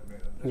general, I mean,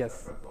 and this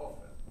Yes. happens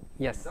often.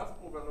 Yes. Just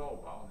prove a lower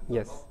bound. It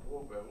Yes. does not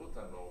prove a root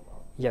and lower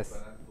bound. Yes.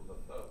 Then to the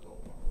third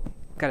lower bound.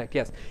 Correct,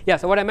 yes. Yeah,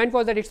 so what I meant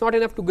was that it's not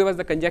enough to give us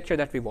the conjecture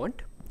that we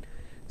want.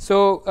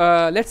 So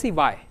let's see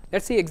why.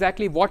 Let's see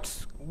exactly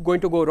what's going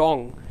to go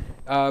wrong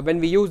when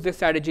we use this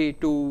strategy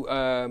to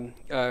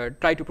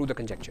try to prove the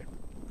conjecture.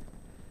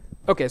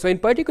 Okay, so in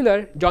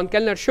particular, Jon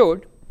Kelner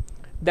showed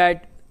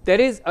that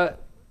there is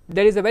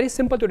a very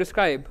simple to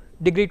describe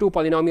degree 2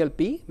 polynomial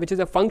P, which is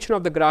a function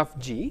of the graph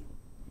G,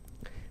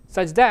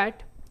 such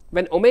that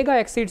when omega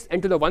exceeds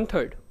n to the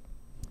 1/3,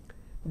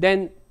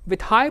 then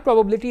with high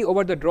probability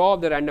over the draw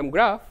of the random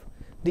graph,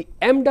 the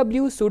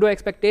MW pseudo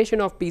expectation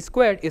of P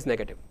squared is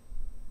negative.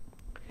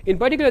 In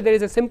particular, there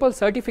is a simple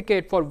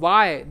certificate for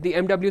why the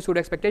MW pseudo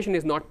expectation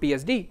is not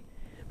PSD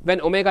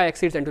when omega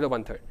exceeds n to the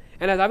 1/3.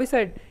 And as Avi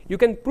said, you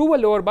can prove a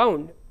lower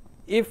bound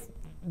if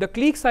the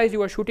clique size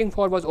you are shooting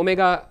for was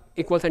omega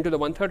equals n to the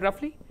 1/3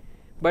 roughly.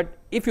 But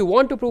if you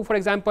want to prove, for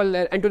example,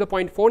 n to the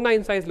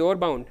 0.49 size lower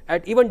bound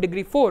at even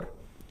degree 4,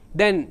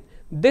 then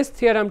this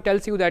theorem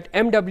tells you that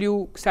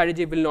MW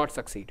strategy will not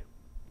succeed.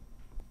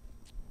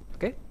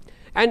 Okay,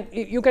 and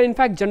you can in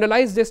fact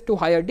generalize this to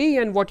higher D,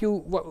 and what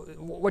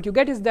you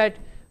get is that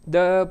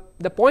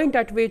the point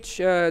at which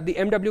the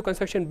MW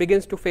construction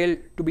begins to fail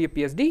to be a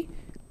PSD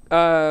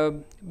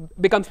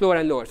becomes lower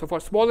and lower. So for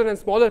smaller and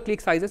smaller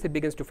clique sizes, it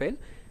begins to fail.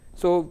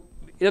 So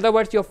in other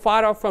words, you're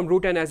far off from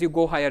root n as you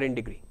go higher in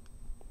degree.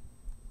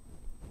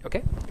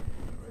 Okay.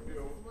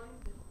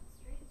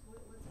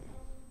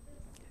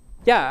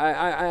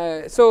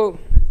 Yeah. So.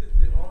 This is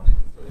the only.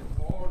 So in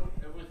all,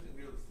 everything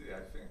you'll see,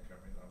 I think. I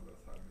mean,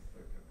 unless I'm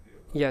mistaken here.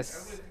 Yes.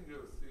 Everything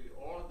you'll see,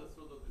 all the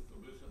pseudo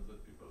distributions that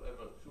people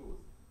ever choose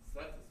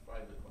satisfy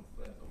the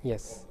constraints of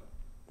Yes. the problem.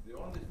 The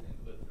only thing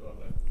that you are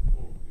left to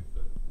prove is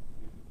that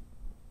this is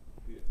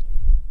here.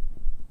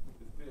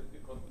 The PSD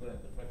constraint,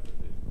 the fact that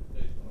the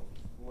expectation of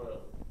square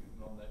is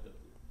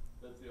non-negative.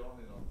 That's the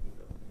only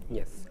non-trivial thing.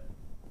 Yes.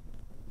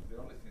 The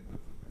only thing that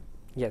you can.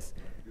 Yes.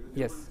 You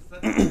Yes. will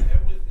satisfy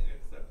everything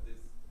except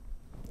this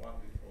one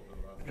before the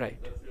last. Right.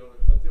 That's the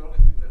only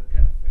thing that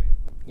can fail.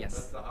 Yes.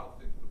 That's the hard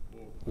thing to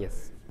prove. Yes.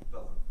 If it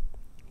doesn't.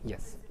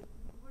 Yes.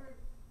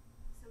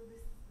 So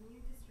this new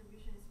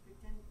distribution is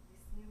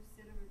this new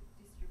set of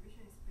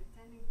distribution is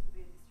pretending to be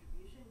a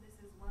distribution. This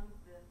is one of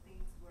the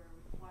things we're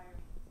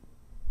requiring.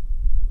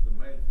 That's the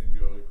main thing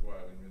you're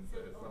requiring in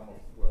the sum of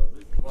squares.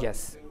 This is what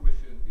Yes.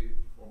 distinguishing it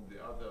from the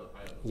other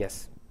hierarchy.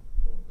 Yes.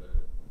 From the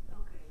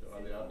Okay. So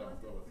Charlie if you Adams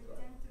want to overscribe.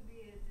 pretend to be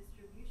a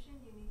distribution,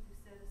 you need to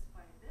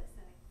satisfy this,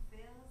 and it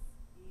fails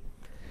if.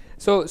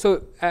 So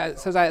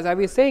as I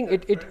was saying,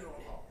 it Fail or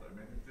not. I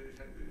mean, it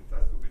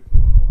has to be true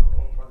on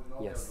all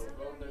polynomials. Yes. So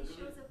of all then he degrees.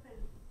 shows up a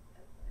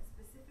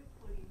specific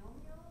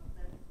polynomial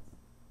that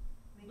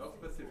makes Not it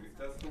specific,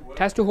 full just to work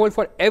has to hold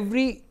for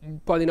every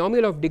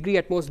polynomial of degree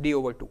at most d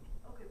over 2.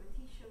 Okay, but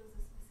he shows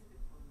a specific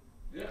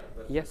polynomial. Yeah,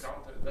 that's Yes. the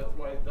counter. That's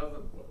why it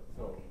doesn't work.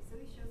 So Okay, so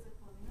he shows a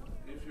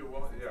polynomial. if you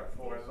want, yeah,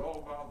 for a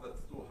lower bound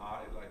that's too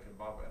high, like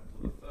above n to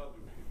the third,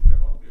 it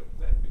cannot be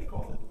obtained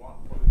because one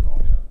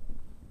polynomial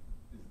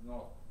is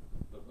not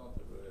does not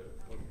have a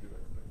positive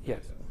expectation.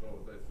 Yes. So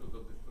the pseudo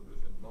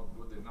distribution is not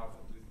good enough,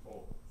 at least for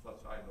such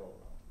high lower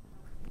bound.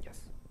 Yes.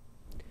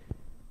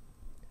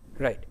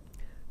 Right.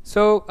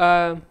 So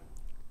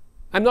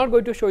I'm not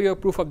going to show you a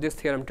proof of this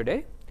theorem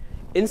today.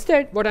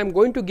 Instead, what I'm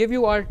going to give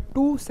you are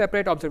two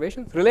separate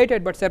observations,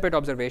 related but separate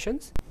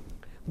observations,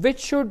 which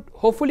should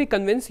hopefully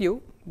convince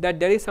you that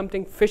there is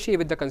something fishy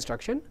with the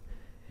construction.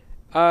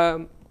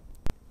 The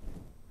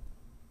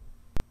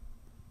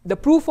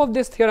proof of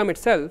this theorem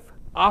itself,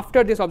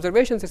 after these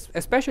observations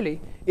especially,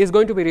 is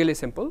going to be really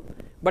simple,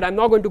 but I'm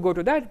not going to go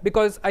to that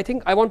because I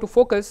think I want to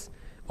focus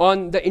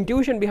on the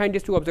intuition behind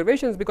these two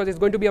observations, because it's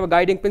going to be our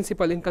guiding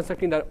principle in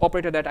constructing the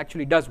operator that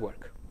actually does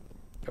work.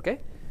 Okay.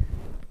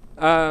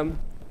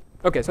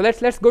 Okay. So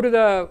let's go to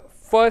the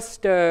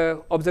first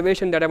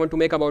observation that I want to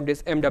make about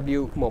this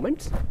MW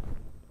moments,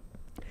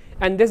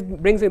 and this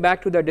brings me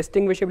back to the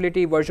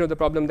distinguishability version of the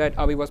problem that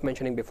Avi was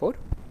mentioning before.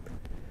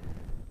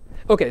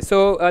 Okay.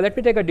 So let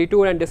me take a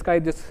detour and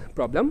describe this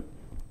problem.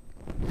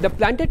 The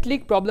planted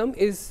clique problem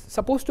is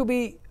supposed to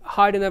be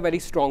hard in a very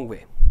strong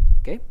way.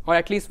 Okay, or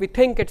at least we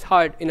think it's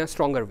hard in a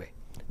stronger way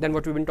than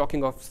what we've been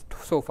talking of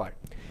so far.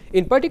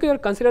 In particular,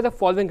 consider the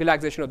following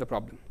relaxation of the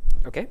problem.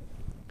 Okay,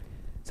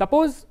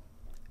 suppose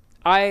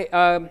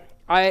I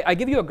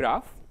give you a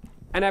graph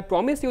and I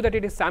promise you that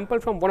it is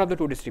sampled from one of the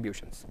two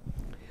distributions.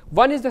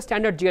 One is the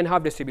standard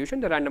g½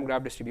 distribution, the random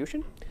graph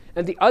distribution,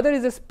 and the other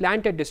is this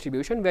planted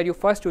distribution where you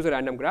first choose a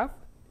random graph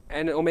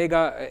and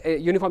omega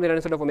uniformly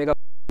random set of omega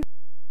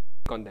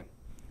on them.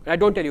 And I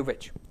don't tell you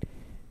which.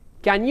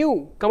 Can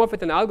you come up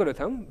with an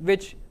algorithm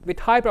which with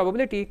high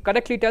probability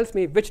correctly tells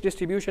me which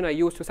distribution I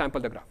use to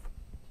sample the graph?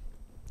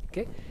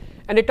 Okay.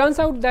 And it turns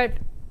out that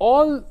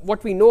all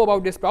what we know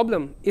about this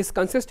problem is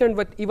consistent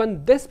with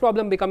even this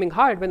problem becoming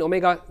hard when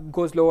omega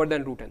goes lower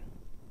than root n.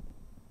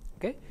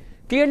 Okay.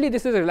 Clearly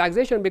this is a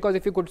relaxation, because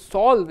if you could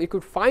solve, you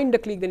could find the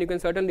clique, then you can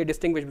certainly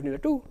distinguish between the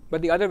two,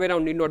 but the other way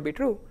around need not be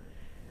true.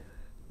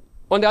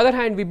 On the other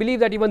hand, we believe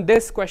that even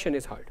this question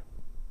is hard.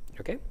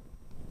 Okay.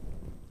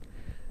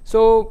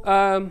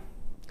 So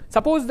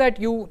suppose that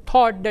you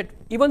thought that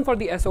even for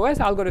the SOS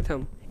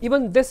algorithm,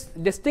 even this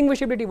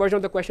distinguishability version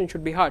of the question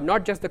should be hard,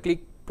 not just the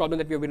clique problem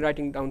that we have been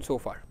writing down so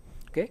far.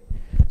 Okay.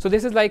 So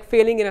this is like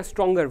failing in a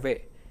stronger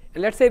way,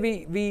 and let's say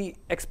we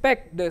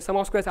expect the sum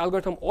of squares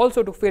algorithm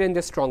also to fail in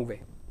this strong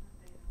way.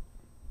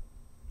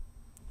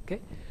 Okay.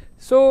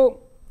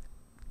 So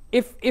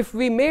if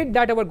we made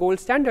that our gold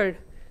standard,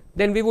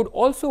 then we would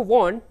also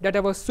want that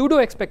our pseudo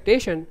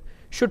expectation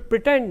should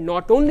pretend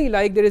not only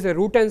like there is a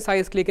root n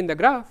size clique in the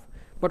graph,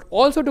 but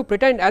also to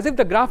pretend as if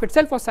the graph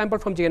itself was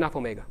sampled from Gn of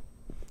omega.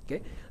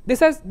 Okay.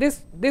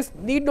 This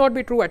need not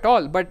be true at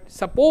all, but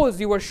suppose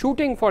you were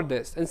shooting for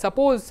this, and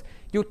suppose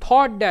you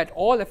thought that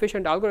all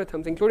efficient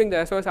algorithms, including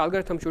the SOS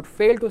algorithm, should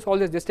fail to solve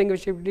this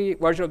distinguishability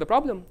version of the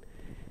problem,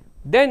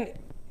 then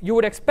you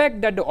would expect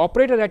that the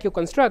operator that you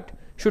construct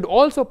should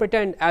also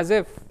pretend as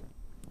if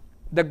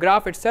the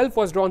graph itself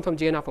was drawn from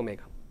Gn of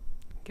omega.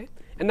 Okay.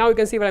 And now you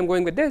can see where I'm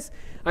going with this.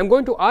 I'm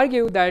going to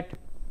argue that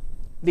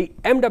the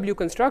MW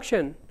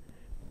construction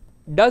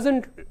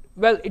doesn't,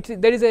 well,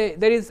 there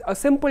is a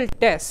simple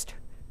test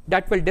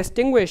that will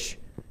distinguish,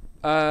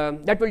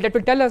 that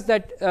will tell us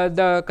that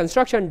the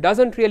construction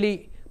doesn't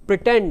really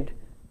pretend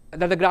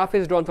that the graph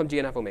is drawn from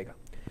Gn of omega.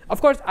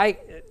 Of course,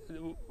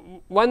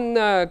 one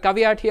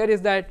caveat here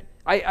is that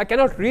I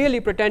cannot really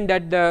pretend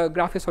that the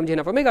graph is from Gn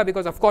of omega,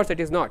 because of course it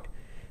is not.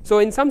 So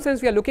in some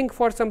sense we are looking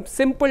for some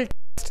simple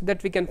test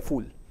that we can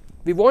fool.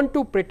 We want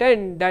to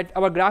pretend that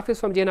our graph is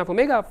from Gn of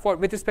omega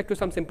with respect to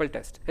some simple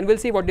test, and we'll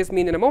see what this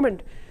means in a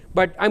moment.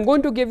 But I'm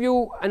going to give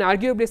you an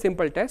arguably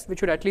simple test which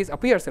should at least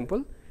appear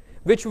simple,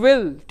 which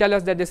will tell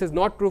us that this is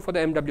not true for the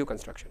MW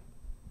construction.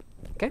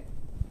 Okay.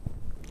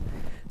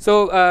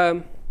 So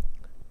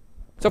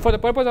so for the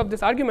purpose of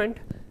this argument,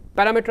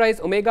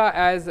 parameterize omega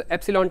as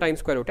epsilon times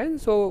square root n.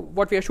 So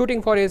what we are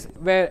shooting for is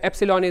where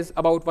epsilon is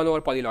about 1 over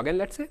polylog n,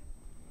 let's say.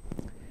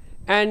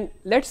 And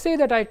let's say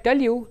that I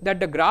tell you that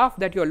the graph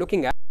that you are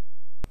looking at,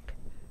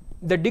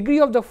 the degree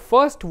of the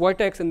first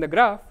vertex in the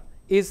graph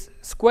is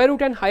square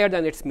root n higher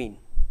than its mean.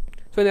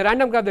 So in a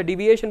random graph, the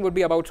deviation would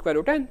be about square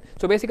root n.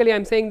 So basically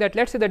I'm saying that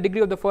let's say the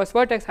degree of the first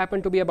vertex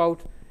happened to be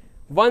about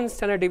 1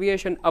 standard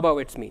deviation above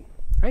its mean,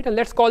 right? And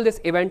let's call this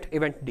event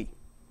d.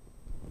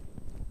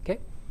 Okay.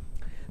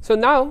 So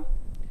now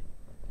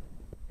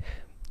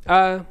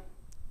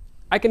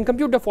I can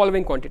compute the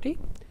following quantity.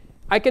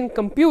 I can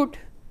compute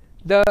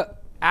the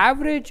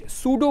average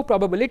pseudo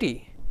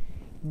probability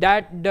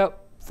that the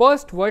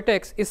first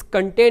vertex is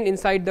contained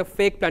inside the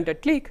fake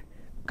planted clique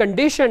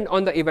conditioned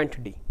on the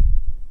event d.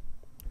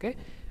 Okay.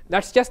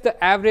 That's just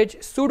the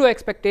average pseudo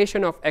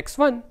expectation of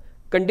x1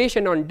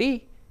 conditioned on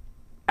d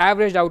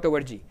averaged out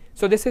over g.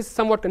 So this is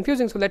somewhat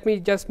confusing. So let me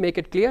just make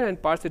it clear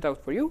and parse it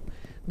out for you.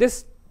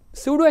 This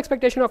pseudo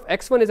expectation of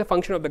x1 is a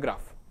function of the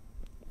graph,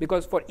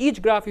 because for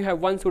each graph you have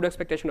one pseudo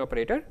expectation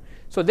operator.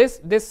 So this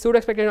pseudo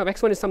expectation of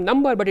x1 is some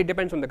number, but it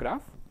depends on the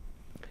graph.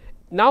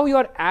 Now you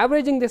are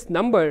averaging this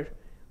number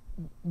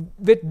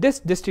with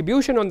this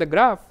distribution on the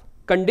graph,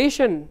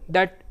 condition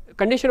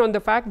on the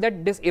fact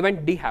that this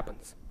event D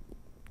happens.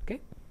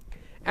 Okay,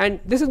 and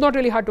this is not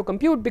really hard to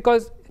compute,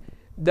 because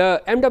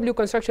the MW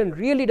construction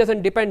really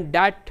doesn't depend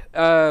that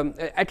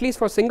at least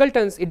for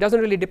singletons, it doesn't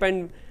really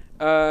depend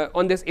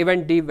on this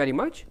event D very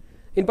much.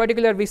 In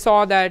particular, we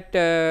saw that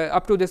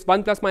up to this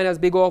 1 plus minus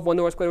big O of 1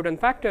 over square root n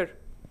factor,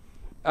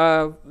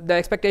 the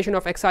expectation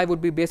of xi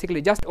would be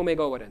basically just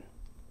omega over n,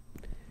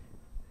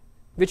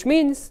 which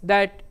means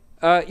that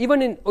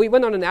even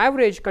on an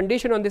average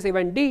condition on this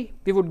event D,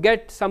 we would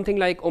get something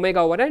like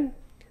omega over n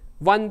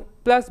 1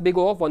 plus big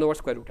O of 1 over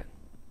square root n.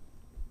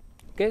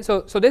 Okay,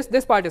 so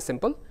this part is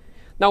simple.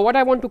 Now what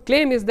I want to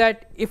claim is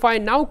that if I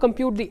now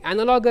compute the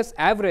analogous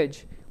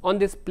average on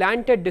this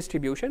planted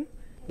distribution,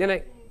 then I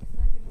Even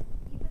when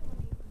you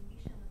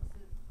condition, so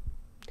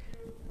there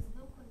is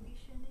no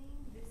conditioning,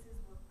 this is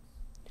what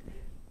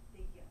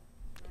they get,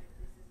 right?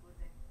 This is what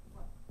they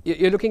want.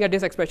 you're looking at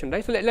this expression,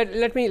 right? So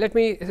let me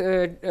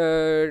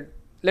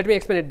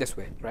explain it this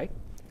way, right?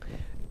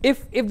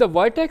 If the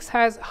vertex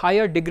has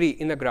higher degree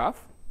in the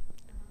graph,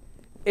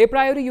 a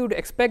priori you would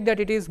expect that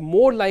it is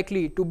more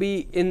likely to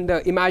be in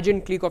the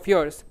imagined clique of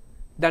yours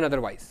than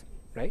otherwise,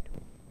 right?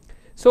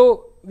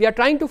 So we are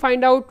trying to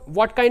find out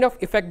what kind of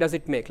effect does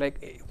it make,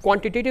 like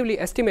quantitatively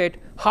estimate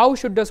how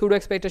should the pseudo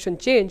expectation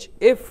change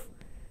if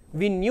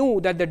we knew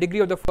that the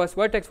degree of the first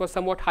vertex was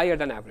somewhat higher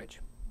than average.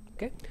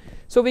 Okay,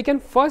 so we can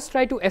first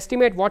try to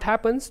estimate what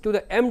happens to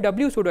the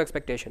MW pseudo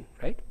expectation,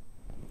 right?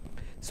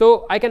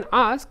 So I can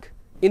ask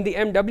in the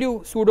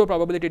MW pseudo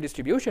probability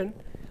distribution,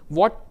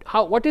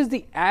 what is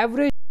the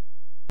average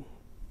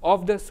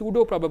of the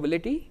pseudo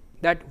probability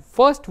that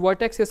first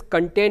vertex is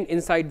contained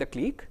inside the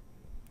clique,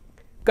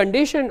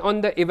 condition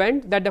on the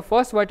event that the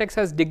first vertex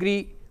has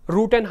degree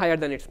root n higher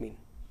than its mean.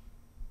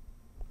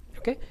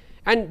 Okay,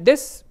 and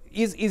this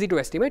is easy to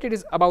estimate. It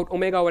is about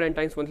omega over n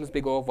times 1 plus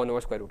big O of 1 over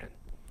square root n,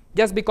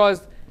 just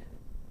because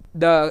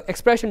the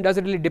expression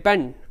doesn't really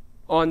depend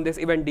on this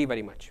event D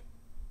very much.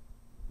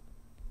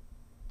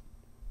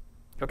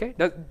 Okay,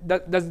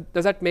 does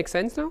that make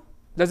sense now?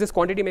 Does this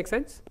quantity make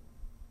sense?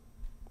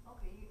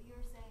 Okay, you're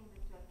saying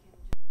that I can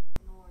just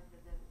ignore the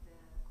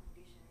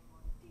conditioning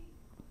on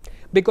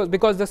D.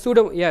 Because the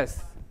pseudo,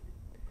 yes,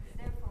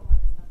 Therefore, what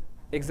is not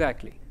the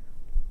exactly,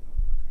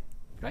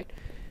 right?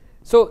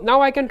 So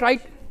now I can try. It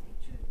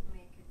should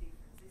make a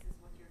difference. This is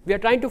what you're. We are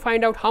trying to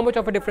find out how much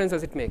of a difference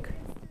does it make. To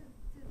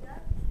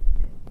that, the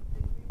degree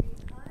being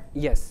high,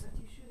 Yes, but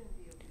you shouldn't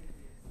be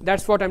oblivious.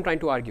 that's what I'm trying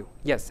to argue.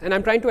 Yes, and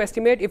I'm trying to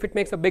estimate if it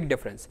makes a big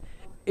difference.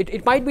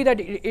 It might be that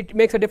it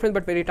makes a difference,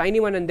 but very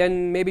tiny one, and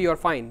then maybe you're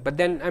fine. But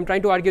then I'm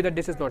trying to argue that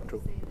this is not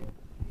true. Say that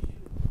you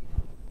should,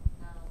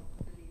 now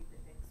believe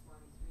that X1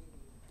 is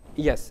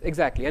really. Yes,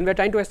 exactly, and we're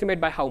trying to estimate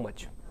by how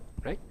much,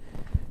 right?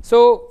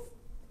 So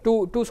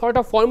to sort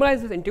of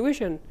formalize this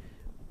intuition,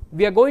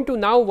 we are going to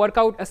now work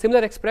out a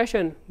similar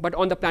expression, but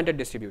on the planted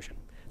distribution.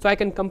 So I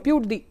can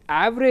compute the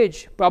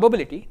average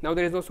probability. Now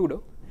there is no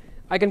pseudo.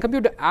 I can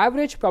compute the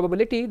average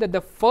probability that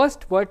the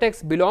first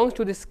vertex belongs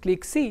to this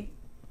clique C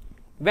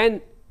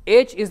when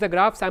H is the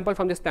graph sample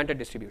from this planted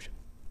distribution.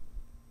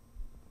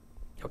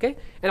 Okay,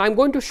 and I'm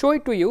going to show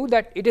it to you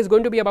that it is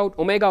going to be about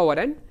omega over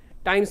n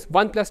times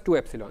 1 plus 2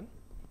 epsilon.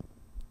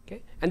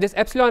 Okay, and this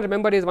epsilon,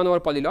 remember, is 1 over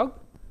polylog.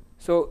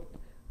 So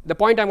the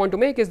point I want to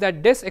make is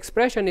that this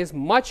expression is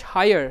much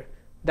higher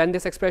than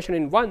this expression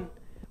in 1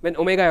 when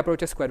omega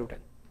approaches square root n.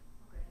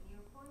 Okay, and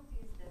your point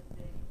is that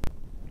the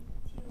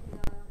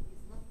tilde is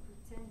not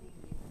pretending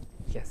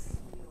it. Yes.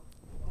 Real.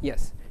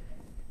 Yes.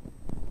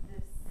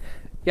 This.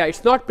 Yeah,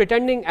 it's not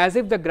pretending as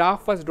if the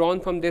graph was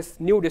drawn from this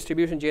new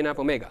distribution G n of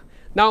omega.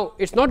 Now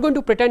it's not going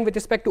to pretend with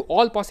respect to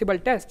all possible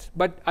tests,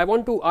 but I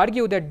want to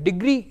argue that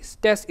degree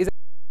test is a,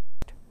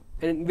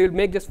 and we'll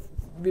make this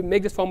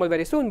formal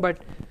very soon, but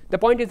the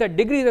point is that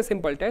degree is a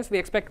simple test. We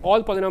expect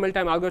all polynomial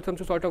time algorithms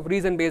to sort of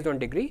reason based on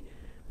degree,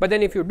 but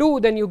then if you do,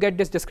 then you get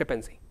this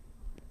discrepancy.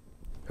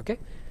 Okay,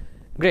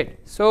 great.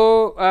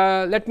 So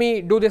let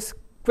me do this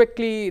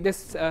quickly,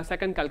 this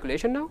second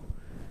calculation now.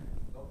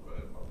 Not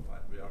very much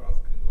time. We are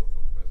asking lots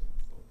of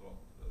questions, so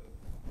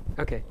don't.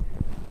 Okay.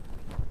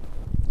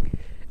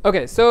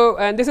 Okay, so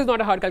and this is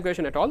not a hard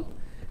calculation at all.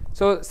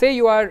 So say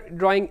you are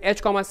drawing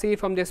h comma c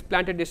from this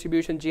planted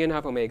distribution G n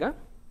half omega.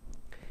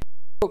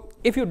 So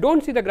if you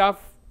don't see the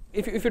graph,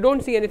 if you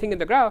don't see anything in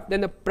the graph,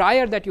 then the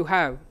prior that you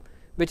have,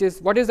 which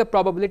is what is the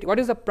probability, what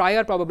is the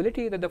prior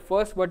probability that the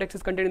first vertex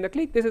is contained in the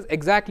clique? This is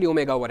exactly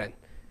omega over n.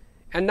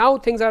 And now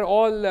things are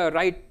all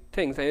right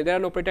things. There are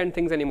no pretend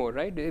things anymore,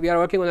 right? We are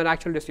working on an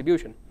actual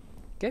distribution.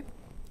 Okay.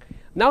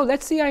 Now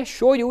let's see I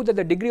show you that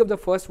the degree of the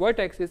first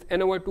vertex is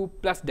n over 2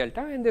 plus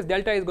delta, and this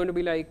delta is going to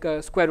be like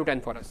square root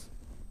n for us.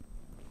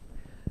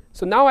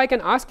 So now I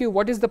can ask you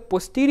what is the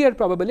posterior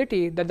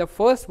probability that the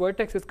first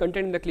vertex is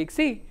contained in the clique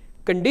C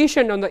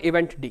conditioned on the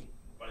event D.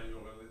 By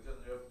your religion,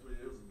 you have to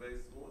use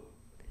Bayes' rule.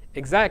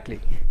 Exactly.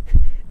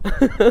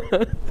 What was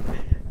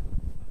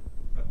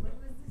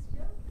this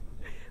joke?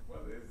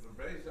 Well, it's a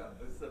Bayesian.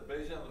 It's a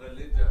Bayesian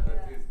religion that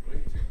he's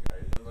preaching. I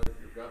don't know if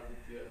you got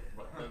it yet,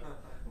 but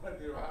when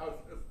you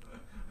ask us,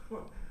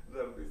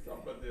 there'll be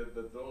somebody at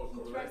the door He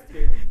tries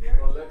to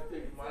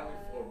collecting convert money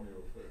you. from you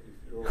if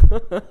you.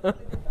 With the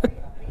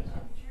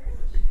Asian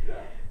church?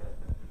 Yeah,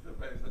 it's a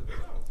Bayesian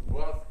church.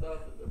 Boaz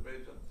started the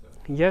Bayesian church.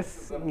 Yes,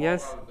 It's the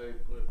yes. moral they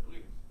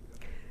preach.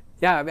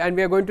 Yeah, and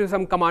we are going to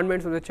some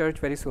commandments of the church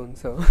very soon.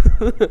 So,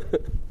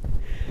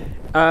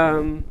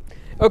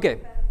 okay.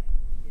 But,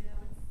 you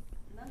know,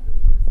 it's not the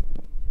worst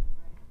religion,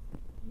 right?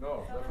 No,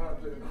 Some of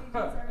definitely the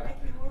not. religions are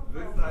making more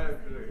This I problems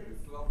than agree. this.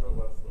 It's not the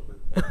worst of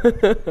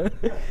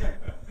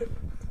it.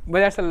 But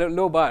that's a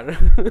low bar.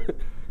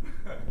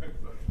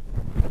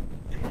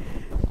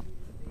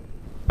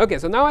 Okay,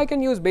 so now I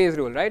can use Bayes'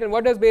 rule, right? And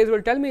what does Bayes'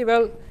 rule tell me?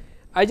 Well,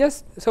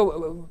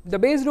 the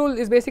Bayes' rule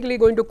is basically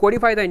going to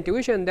codify the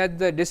intuition that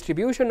the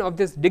distribution of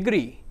this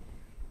degree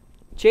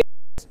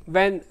changes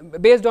when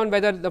based on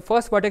whether the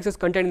first vertex is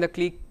contained in the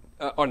clique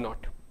or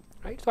not,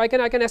 right? So I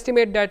can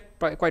estimate that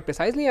quite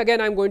precisely.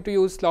 Again, I'm going to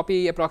use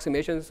sloppy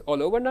approximations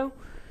all over now.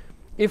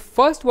 If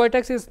first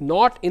vertex is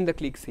not in the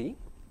clique C,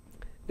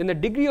 then the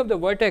degree of the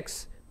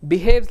vertex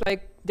behaves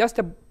like just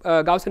a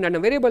Gaussian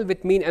random variable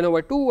with mean n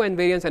over 2 and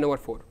variance n over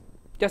 4,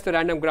 just a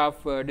random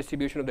graph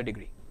distribution of the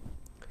degree.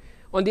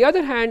 On the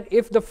other hand,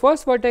 if the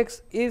first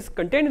vertex is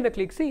contained in the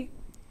clique C,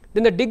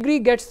 then the degree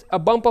gets a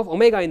bump of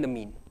omega in the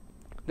mean.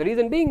 The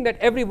reason being that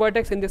every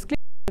vertex in this clique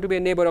is going to be a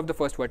neighbor of the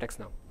first vertex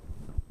now.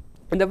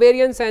 And the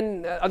variance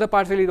and other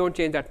parts really don't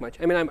change that much.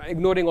 I mean, I'm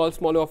ignoring all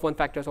small O of 1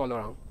 factors all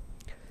around.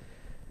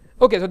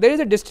 Okay, so there is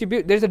a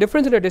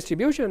difference in the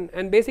distribution,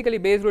 and basically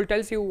Bayes' rule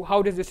tells you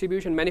how this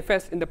distribution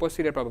manifests in the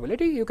posterior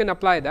probability. You can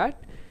apply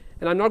that,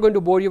 and I'm not going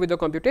to bore you with the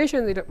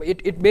computation.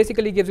 It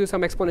basically gives you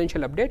some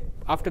exponential update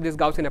after this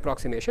Gaussian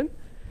approximation.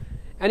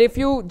 And if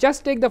you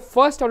just take the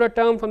first order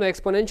term from the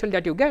exponential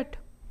that you get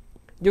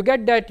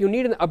that you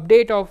need an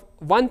update of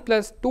 1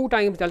 plus 2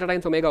 times delta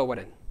times omega over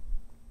n.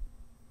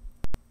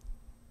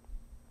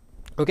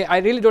 Okay, I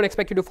really don't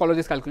expect you to follow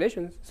these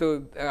calculations.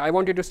 So I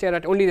want you to stare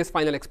at only this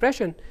final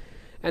expression,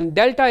 and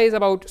delta is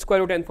about square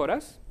root n for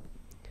us,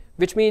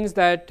 which means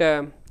that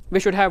we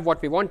should have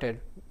what we wanted,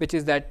 which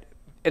is that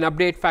an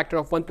update factor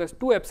of 1 plus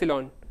 2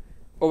 epsilon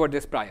over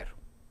this prior.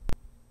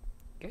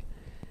 Okay.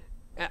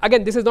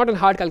 Again, this is not a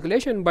hard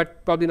calculation,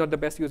 but probably not the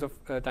best use of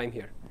time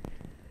here.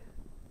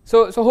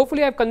 So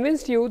hopefully I've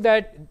convinced you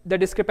that the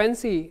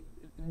discrepancy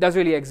does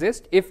really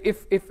exist.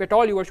 If at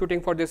all you were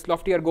shooting for this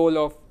loftier goal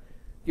of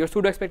your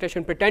pseudo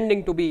expectation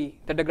pretending to be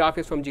that the graph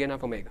is from G n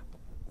of omega.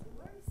 So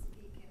where is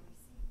P? Can we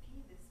see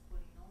P,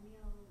 this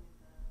polynomial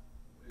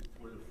with It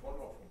will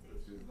follow from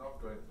this. It's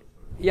not going to.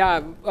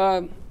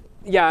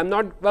 Yeah, I'm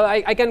not. Well,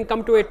 I can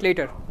come to it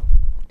later.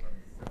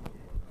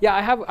 Yeah,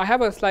 I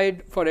have a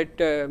slide for it.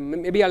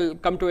 Maybe I'll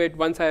come to it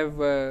once I've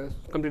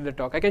completed the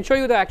talk. I can show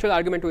you the actual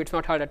argument to it. It's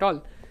not hard at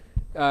all.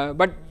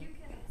 But you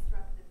can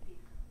extract the P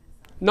from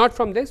this. not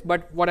from this,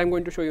 but what I'm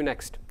going to show you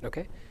next.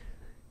 Okay.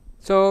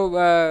 So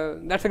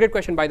that's a great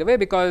question, by the way,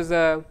 because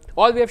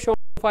all we have shown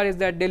so far is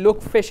that they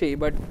look fishy,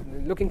 but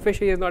looking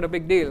fishy is not a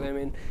big deal. I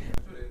mean,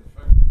 Actually, in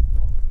fact, it's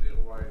not clear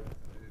why it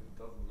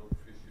doesn't look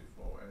fishy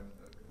for n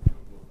cube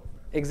root of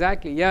n.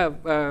 exactly. Yeah.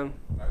 Right,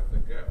 the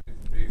gap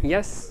is big.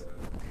 Yes.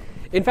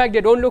 In fact,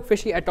 they don't look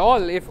fishy at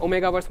all if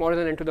omega were smaller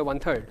than n to the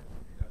 1/3.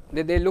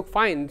 They look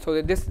fine.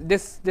 So this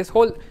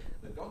whole.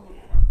 They don't look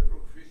fine. They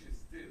look fishy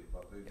still,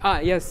 but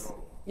they. Yes.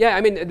 Yeah,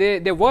 I mean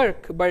they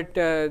work, but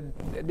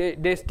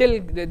they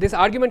still this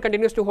argument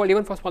continues to hold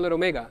even for smaller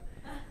omega.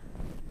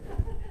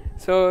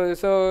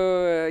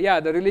 So yeah,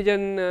 the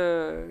religion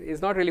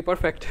is not really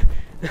perfect.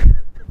 There's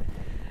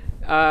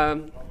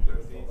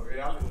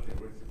reality,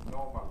 which is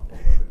normal for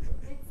religion.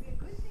 It's a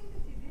good thing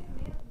that you didn't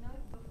know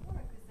it before,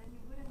 because then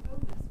you wouldn't go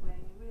this way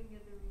and you wouldn't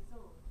get the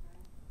result,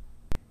 right?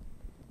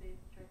 They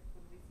tried to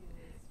convince you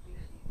that it's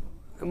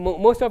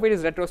fishy. Most of it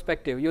is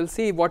retrospective. You'll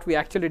see what we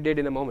actually did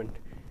in a moment.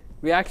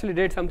 We actually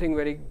did something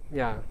very,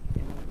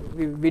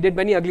 we did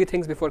many ugly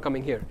things before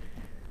coming here.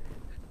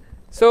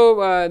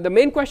 So the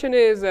main question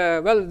is,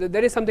 well,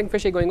 there is something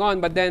fishy going on,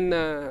 but then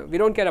we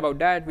don't care about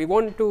that. We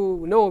want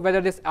to know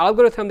whether this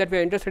algorithm that we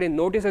are interested in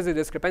notices the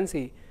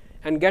discrepancy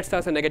and gets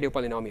us a negative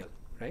polynomial,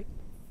 right?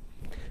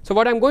 So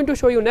what I'm going to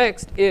show you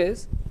next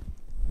is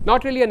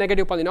not really a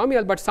negative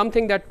polynomial, but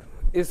something that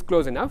is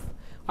close enough.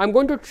 I'm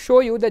going to show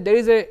you that there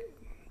is a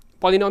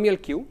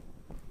polynomial Q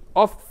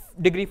of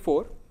degree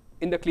 4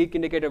 in the clique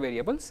indicator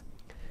variables,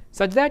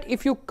 such that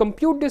if you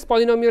compute this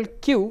polynomial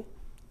Q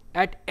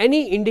at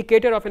any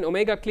indicator of an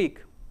omega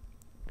clique,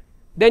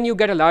 then you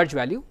get a large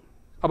value,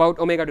 about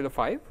omega to the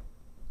 5.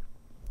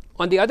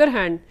 On the other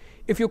hand,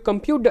 if you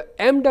compute the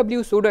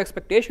MW pseudo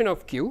expectation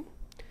of Q,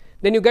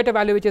 then you get a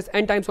value which is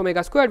n times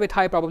omega squared with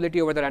high probability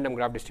over the random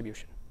graph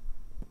distribution.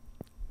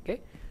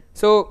 Okay.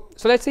 So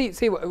let's see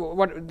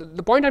what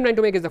the point I'm trying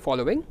to make is the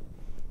following.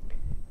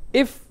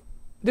 If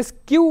this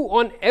q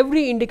on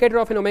every indicator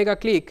of an omega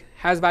clique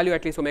has value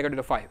at least omega to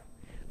the 5.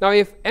 Now,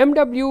 if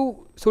MW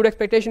pseudo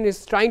expectation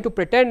is trying to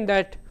pretend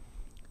that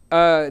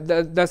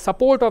the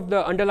support of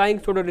the underlying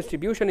pseudo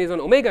distribution is on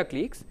omega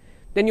cliques,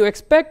 then you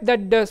expect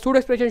that the pseudo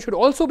expression should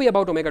also be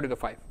about omega to the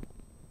 5.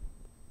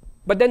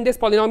 But then this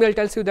polynomial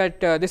tells you that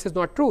this is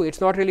not true, it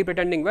is not really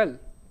pretending well,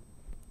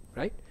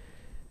 right.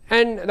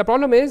 And the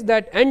problem is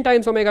that n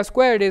times omega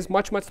squared is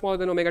much smaller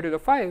than omega to the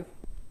 5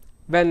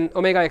 when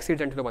omega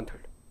exceeds n to the 1/3.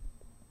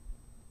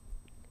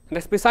 And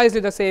that is precisely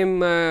the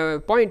same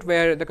point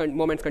where the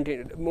moments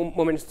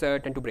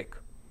tend to break.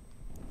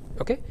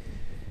 Okay.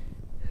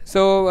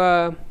 So,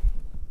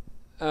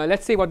 let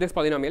us see what this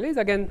polynomial is.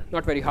 Again,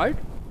 not very hard.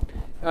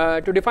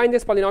 To define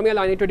this polynomial,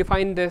 I need to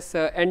define this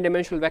n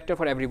dimensional vector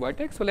for every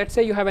vertex. So, let us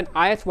say you have an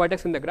ith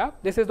vertex in the graph.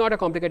 This is not a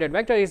complicated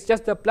vector, it is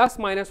just the plus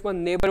minus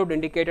 1 neighborhood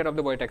indicator of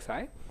the vertex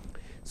I.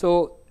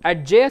 So,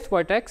 at jth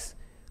vertex,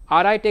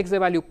 Ri takes the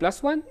value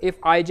plus 1 if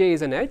ij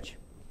is an edge,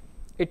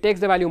 it takes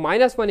the value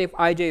minus 1 if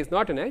ij is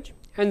not an edge,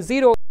 and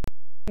 0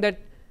 that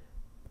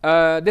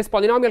this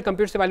polynomial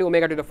computes the value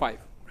omega to the 5,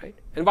 right.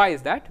 And why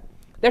is that?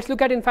 Let us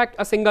look at in fact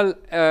a single,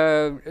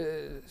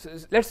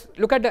 let us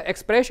look at the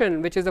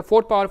expression which is the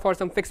 4th power for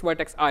some fixed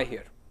vertex I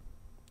here.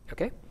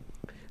 Okay.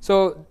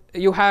 So,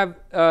 you have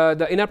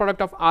the inner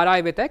product of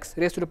Ri with x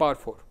raised to the power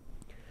 4.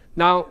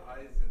 Now, I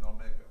is in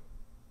omega.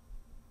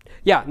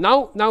 yeah,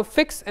 now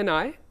fix an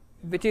I,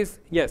 which is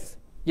yes.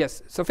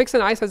 So, fix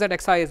an I says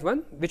that xi is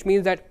 1, which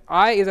means that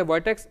I is a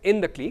vertex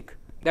in the clique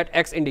that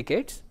x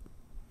indicates.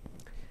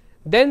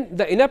 Then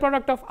the inner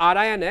product of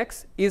Ri and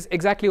x is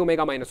exactly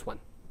omega minus 1.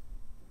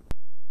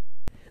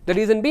 The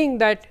reason being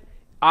that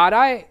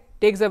Ri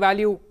takes the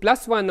value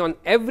plus 1 on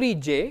every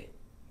j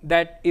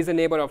that is a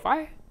neighbor of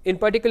I. In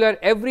particular,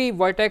 every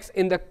vertex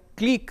in the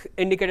clique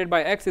indicated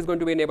by x is going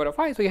to be a neighbor of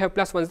I. So, you have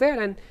plus 1s there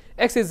and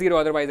x is 0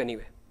 otherwise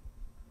anyway.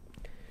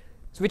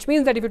 So, which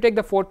means that if you take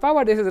the 4th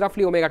power, this is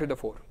roughly omega to the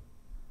 4.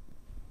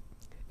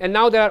 And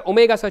now there are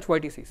omega such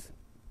vertices,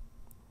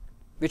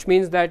 which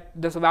means that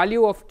the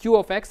value of q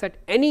of x at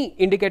any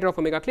indicator of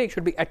omega clique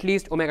should be at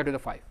least omega to the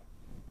 5.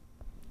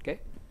 Okay.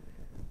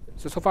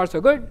 So far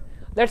so good.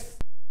 Let us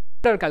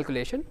do our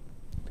calculation.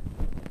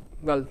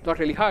 Well, not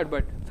really hard,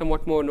 but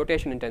somewhat more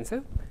notation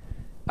intensive.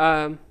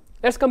 Let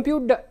us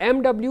compute the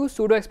MW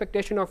pseudo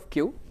expectation of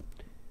q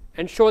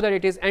and show that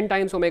it is n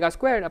times omega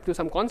squared up to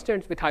some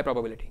constants with high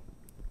probability.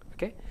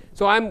 Okay.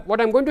 So, what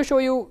I am going to show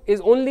you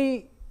is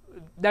only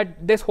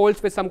that this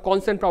holds with some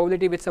constant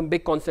probability with some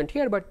big constant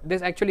here, but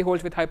this actually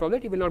holds with high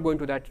probability. We will not go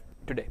into that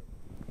today.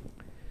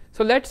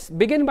 So, let us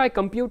begin by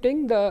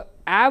computing the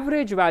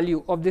average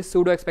value of this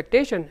pseudo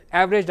expectation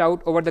averaged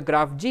out over the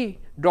graph G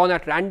drawn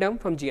at random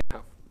from G and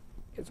half.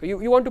 Okay, so,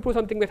 you want to prove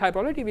something with high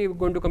probability, we are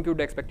going to compute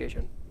the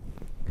expectation.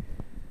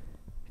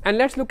 And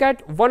let us look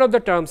at one of the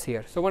terms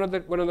here. So, one of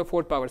the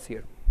 4th powers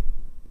here.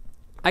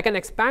 I can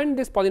expand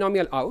this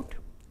polynomial out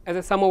as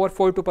a sum over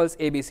 4 tuples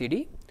a, b, c,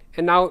 d,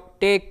 and now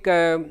take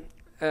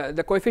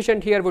the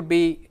coefficient here would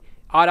be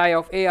Ri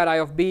of a, Ri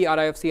of b,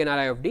 Ri of c, and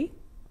Ri of d.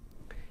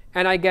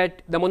 And I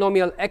get the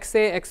monomial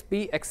xa,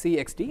 xb, xc,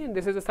 xd, and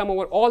this is the sum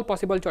over all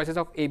possible choices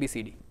of a, b,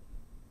 c, d.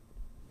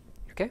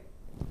 Okay.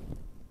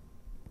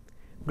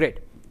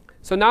 Great.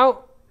 So,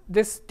 now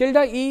this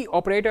tilde e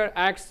operator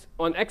acts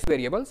on x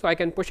variable. So, I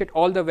can push it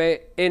all the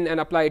way in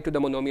and apply it to the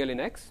monomial in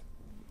x.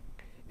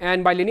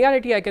 And by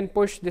linearity, I can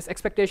push this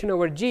expectation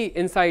over g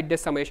inside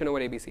this summation over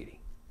a, b, c, d.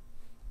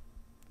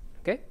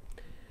 Okay.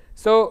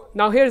 So,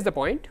 now here is the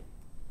point.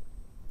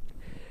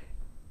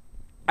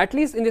 At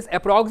least in this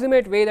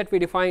approximate way that we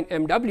define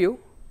MW,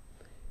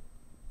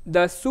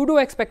 the pseudo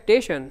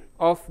expectation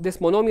of this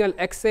monomial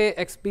xa,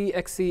 xb,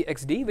 xc,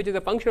 xd, which is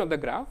a function of the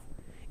graph,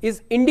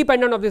 is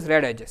independent of these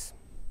red edges.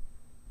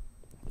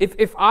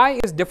 If I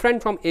is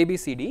different from a, b,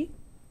 c, d,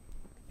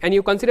 and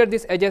you consider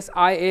these edges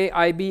ia,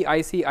 ib,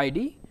 ic,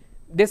 id,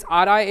 this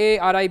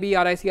ria, rib,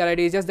 ric, rid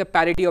is just the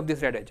parity of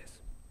these red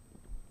edges,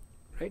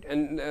 right?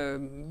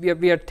 And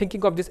we are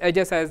thinking of these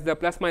edges as the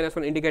plus minus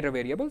 1 indicator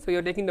variable. So, you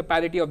are taking the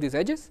parity of these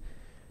edges.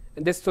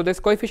 And so, this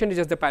coefficient is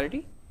just the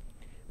parity,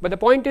 but the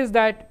point is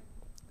that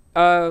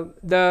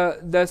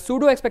the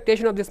pseudo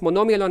expectation of this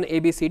monomial on a,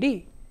 b, c,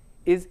 d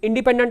is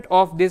independent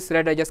of these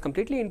red edges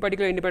completely, in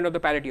particular independent of the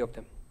parity of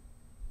them.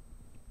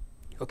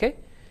 Okay.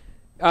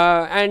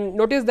 And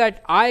notice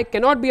that I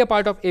cannot be a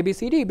part of a, b,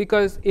 c, d,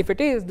 because if it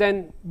is,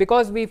 then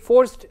because we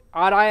forced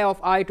Ri of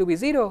I to be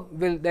 0,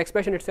 the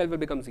expression itself will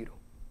become 0.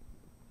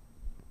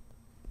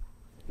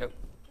 No.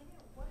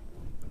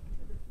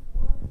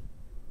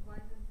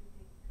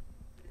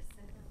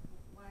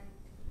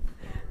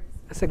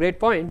 That's a great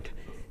point.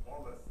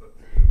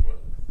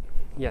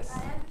 Yes. I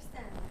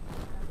understand.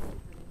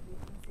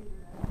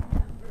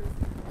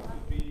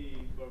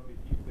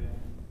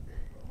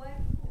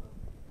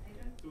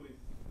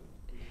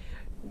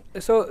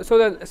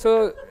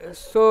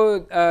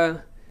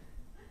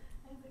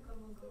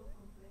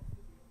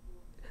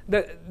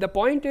 The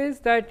point is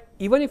that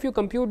even if you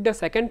compute the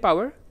 2nd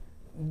power,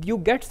 you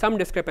get some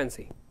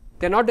discrepancy.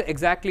 They are not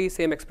exactly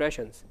same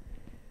expressions.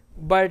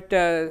 but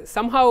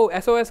somehow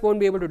SOS won't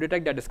be able to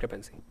detect that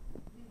discrepancy.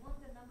 We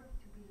want the number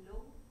to be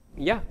low.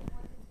 Yeah. We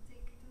wanted to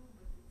take 2,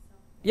 but it's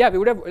something. Yeah, we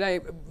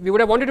would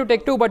have wanted to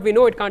take 2, but we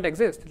know it can't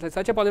exist.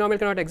 Such a polynomial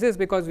cannot exist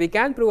because we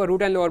can prove a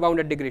root and lower bound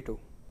at degree 2.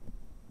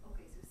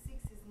 Okay, so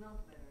 6 is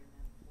not better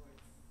than 4.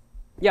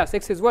 Yeah,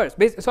 6 is worse.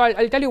 So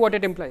I'll tell you what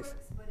it implies.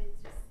 Works, but it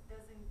just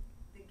doesn't,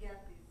 the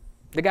gap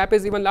is. The gap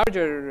is even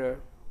larger.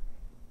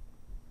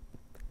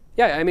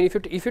 Yeah, I mean,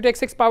 if you take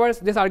 6 powers,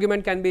 this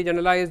argument can be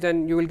generalized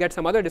and you will get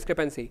some other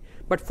discrepancy.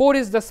 But 4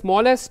 is the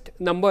smallest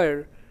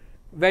number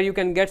where you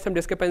can get some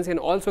discrepancy and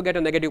also get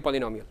a negative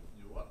polynomial.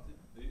 You wanted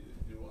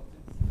small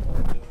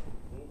just to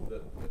prove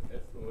that the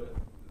SOS,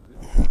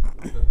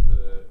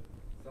 that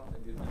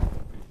something is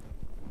insufficient,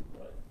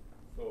 right?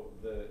 So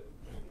the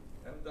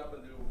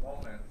MW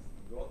moments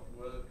don't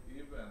work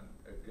even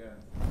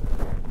against the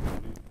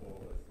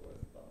for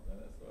SOS bound. And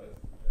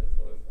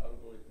SOS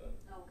algorithm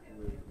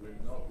will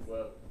not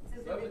work. So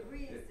the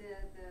degree is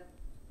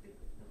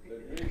the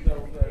degree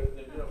of the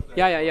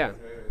Yeah.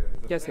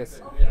 Yes,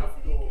 yes. degree up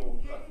so you to can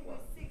plus get it 1.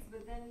 with 6,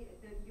 but then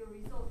your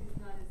result is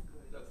not as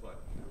good. That's right.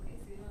 Okay,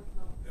 so you don't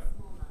Yeah.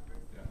 small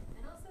numbers. Yeah.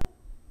 And also,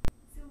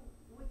 so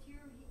what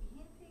you're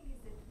hinting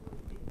is that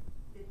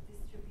the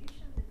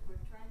distribution that we're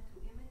trying to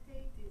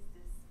imitate is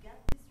this gap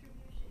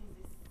distribution,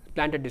 is this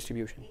Planted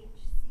distribution.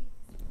 HC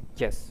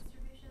Yes.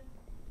 distribution.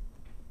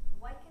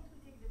 Why can't we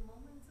take the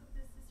moments of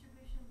this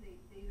distribution?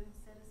 They don't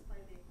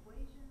satisfy the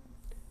equations.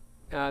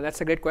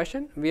 That's a great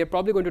question. We are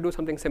probably going to do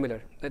something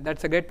similar.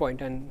 That's a great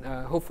point, and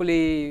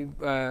hopefully,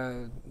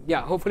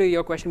 hopefully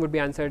your question would be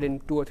answered in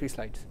 2 or 3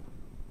 slides.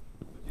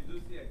 But you do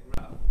see a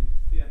graph, you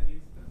see an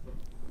instance of,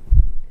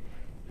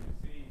 you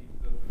see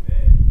the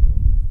edge.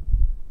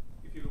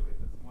 If you look at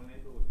the small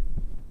neighborhood,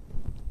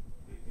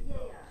 you Yeah,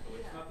 so yeah.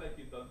 it's not like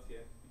you don't see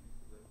anything.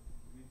 So that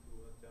you need to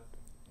adjust.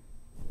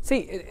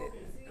 See, Okay, so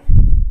you're saying that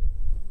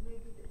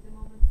maybe the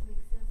moments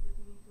make sense, but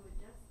you need to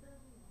adjust them?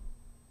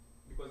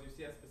 Because you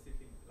see a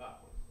specific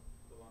graph also.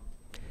 So on.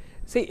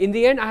 see, in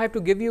the end, I have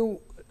to give you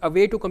a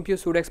way to compute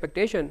pseudo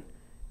expectation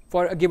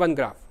for a given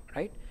graph,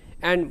 right?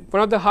 And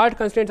one of the hard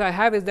constraints I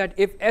have is that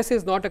if S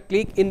is not a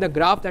clique in the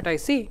graph that I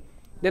see,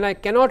 then I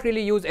cannot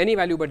really use any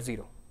value but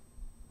 0,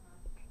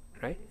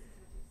 right?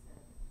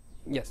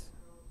 Yes.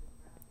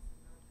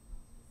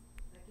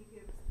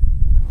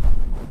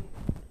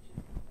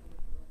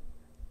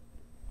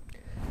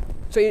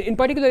 So in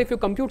particular, if you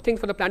compute things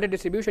for the planted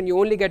distribution, you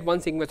only get one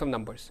sequence of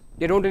numbers.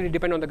 They don't really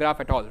depend on the graph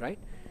at all, right?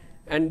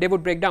 And they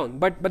would break down.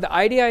 But the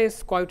idea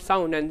is quite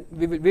sound, and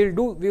we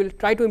will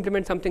try to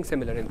implement something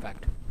similar, in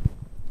fact.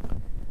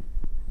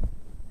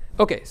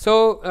 Okay,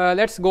 so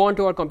let's go on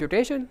to our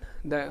computation,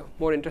 the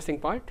more interesting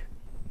part.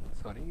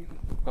 Sorry,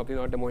 probably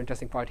not the more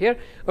interesting part here.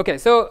 Okay,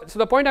 so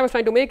the point I was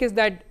trying to make is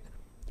that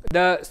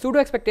the pseudo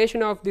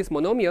expectation of this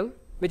monomial,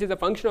 which is a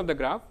function of the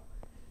graph,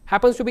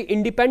 happens to be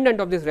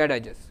independent of these red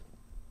edges.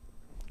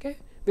 Okay,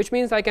 which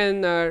means I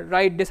can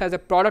write this as a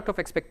product of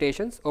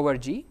expectations over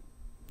G.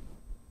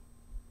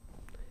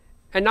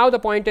 And now the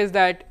point is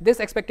that this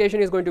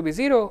expectation is going to be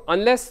 0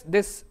 unless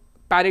this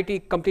parity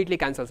completely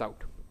cancels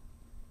out.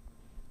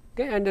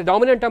 Okay, and the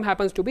dominant term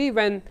happens to be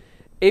when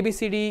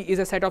ABCD is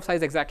a set of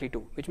size exactly 2,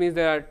 which means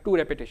there are 2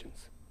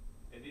 repetitions.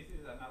 And this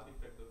is an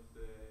artifact of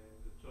the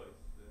choice,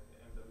 the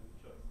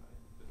MW choice,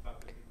 right? The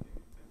fact that it's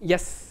independent.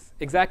 Yes,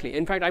 exactly.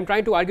 In fact, I am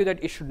trying to argue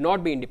that it should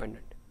not be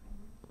independent.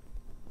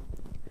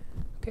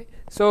 Okay,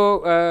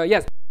 so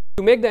yes,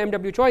 to make the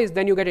MW choice,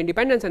 then you get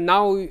independence, and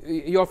now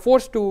you are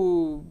forced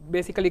to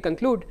basically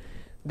conclude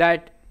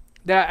that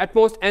there are at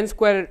most n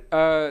square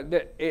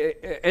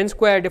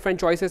different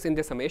choices in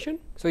this summation.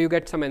 So you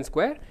get some n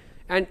square,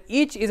 and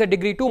each is a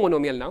degree 2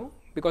 monomial now.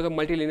 Because of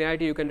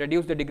multilinearity, you can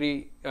reduce the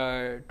degree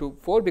to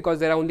 4 because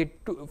there are only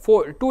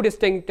two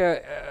distinct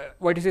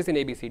vertices in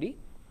ABCD,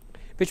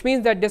 which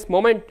means that this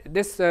moment,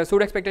 this pseudo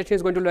expectation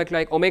is going to look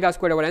like omega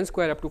squared over n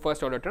square up to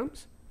first order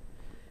terms.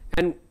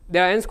 And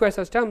there are n square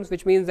such terms,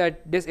 which means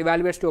that this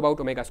evaluates to about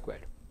omega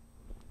squared.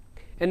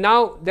 And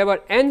now there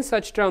were n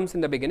such terms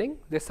in the beginning,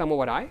 this sum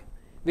over I,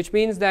 which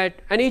means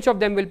that, and each of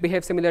them will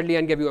behave similarly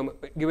and give you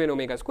an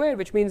omega square,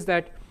 which means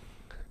that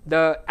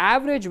the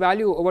average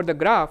value over the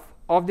graph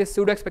of this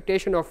pseudo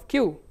expectation of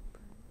Q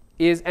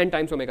is n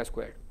times omega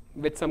squared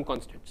with some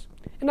constants.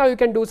 And now you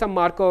can do some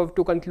Markov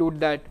to conclude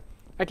that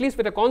at least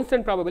with a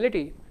constant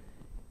probability,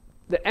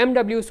 the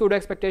MW pseudo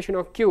expectation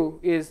of Q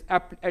is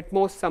at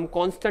most some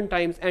constant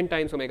times n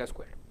times omega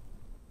squared.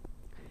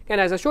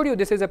 And as I showed you,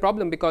 this is a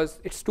problem because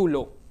it's too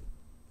low.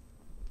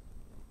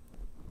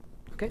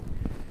 Okay.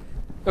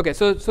 Okay.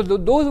 So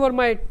those were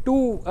my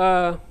two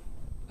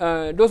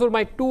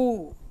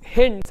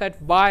hints at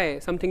why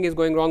something is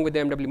going wrong with the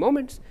MW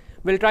moments.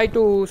 We'll try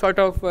to sort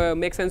of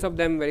make sense of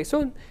them very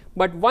soon.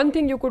 But one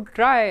thing you could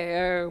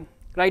try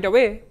right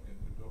away.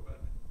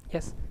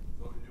 Yes.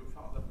 So you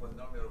found a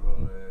polynomial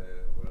where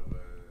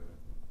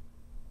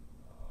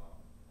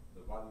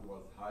the value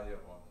was higher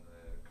on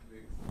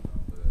cliques than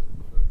the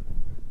expectation.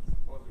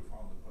 Suppose you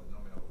found a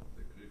polynomial of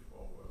degree 4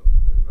 where the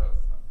reverse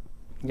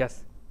happened.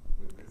 Yes.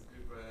 Will this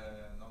give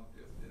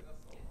non-PSDNS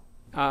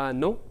or?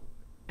 No.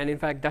 And in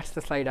fact, that's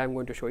the slide I'm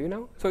going to show you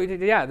now. So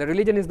yeah, the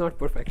religion is not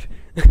perfect.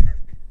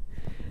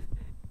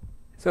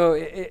 So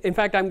in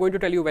fact, I'm going to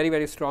tell you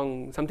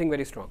something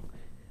very strong.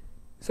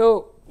 So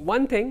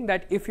one thing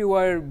that if you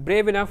are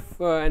brave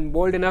enough and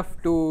bold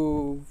enough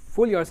to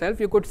fool yourself,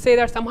 you could say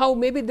that somehow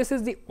maybe this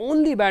is the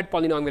only bad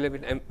polynomial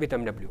with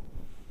MW.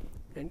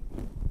 And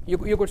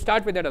you could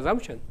start with that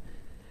assumption.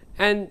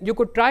 And you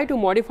could try to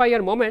modify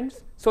your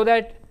moments so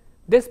that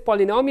this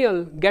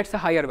polynomial gets a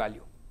higher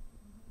value.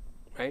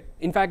 Right?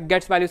 In fact,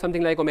 gets value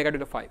something like omega to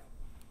the 5.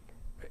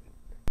 Right?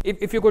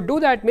 If you could do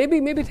that,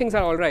 maybe things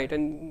are all right.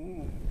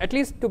 And at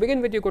least to begin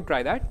with, you could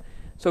try that.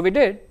 So we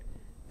did.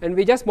 And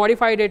we just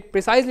modified it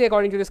precisely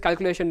according to this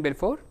calculation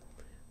before,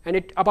 and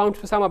it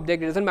amounts to some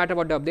update. It doesn't matter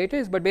what the update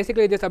is, but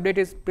basically this update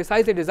is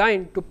precisely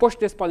designed to push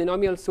this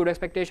polynomial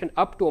pseudo-expectation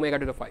up to omega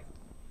to the 5.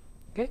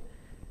 Okay?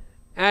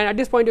 And at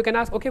this point you can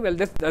ask, okay, well,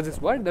 does this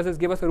work? Does this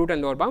give us a root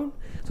and lower bound?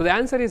 So the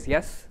answer is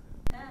yes.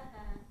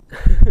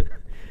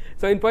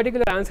 So in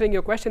particular, answering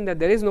your question that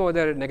there is no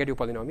other negative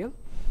polynomial.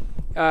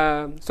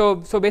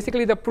 So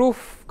basically the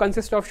proof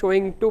consists of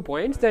showing 2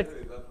 points that.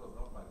 Actually, that was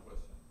not my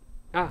question.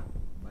 Ah.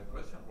 My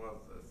question was,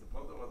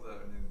 suppose there was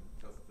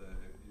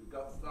you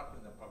got stuck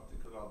in a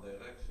particular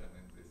direction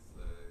in this,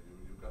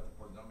 you got a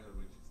polynomial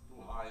which is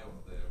too high on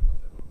the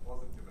whatever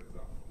positive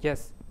example.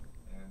 Yes.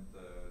 And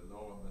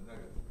low on the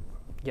negative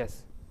example.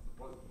 Yes.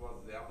 Suppose it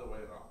was the other way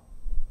around.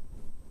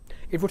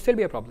 It would still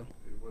be a problem.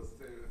 It would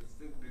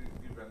still be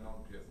given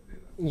non-PSD.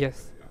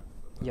 Yes. Yeah,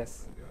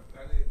 yes. Yeah.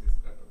 Any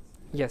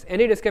discrepancy. Yes.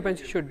 Any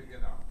discrepancy should.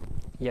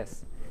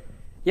 Yes.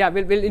 Yeah.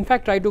 We'll in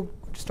fact try to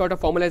sort of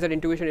formalize that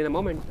intuition in a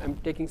moment. I'm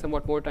taking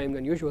somewhat more time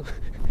than usual.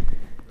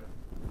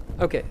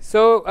 Okay.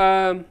 So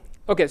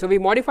so we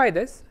modify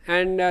this,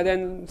 and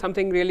then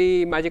something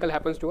really magical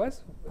happens to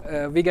us.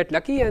 We get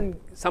lucky, and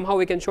somehow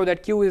we can show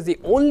that Q is the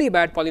only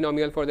bad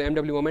polynomial for the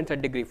MW moments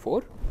at degree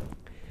 4.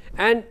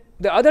 And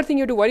the other thing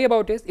you have to worry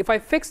about is if I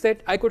fix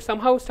it, I could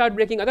somehow start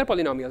breaking other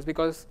polynomials,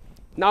 because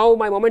now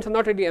my moments are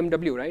not really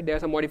MW, right? There are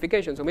some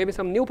modifications. So maybe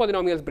some new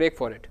polynomials break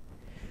for it.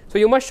 So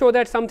you must show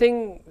that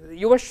something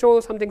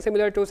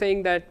similar to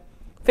saying that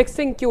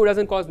fixing Q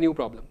doesn't cause new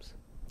problems.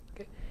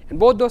 Okay? And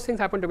both those things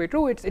happen to be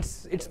true.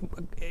 It's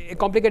a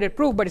complicated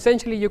proof, but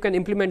essentially you can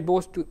implement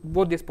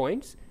both these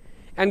points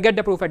and get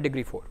the proof at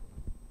degree 4.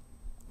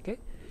 Okay?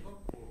 You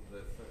don't prove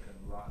the second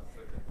blue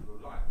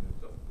line, you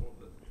just prove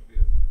that it's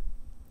PSD.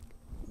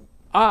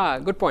 Ah,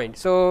 good point.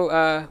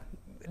 So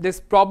this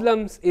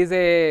problems is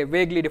a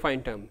vaguely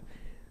defined term.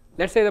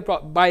 Let's say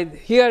by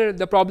here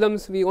the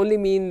problems we only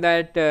mean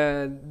that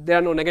there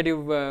are no negative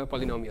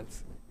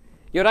polynomials.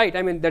 You're right.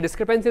 I mean the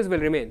discrepancies will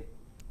remain.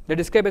 The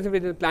discrepancy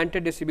between the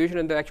planted distribution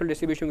and the actual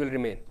distribution will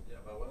remain. Yeah,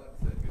 but what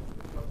I'm saying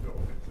is what you're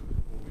actually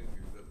proving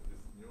is that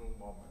these new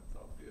moments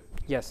are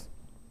PSD. Yes.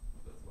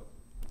 That's what.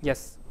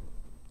 Yes.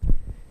 So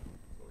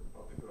in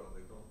particular,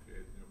 they don't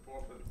create new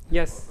problems.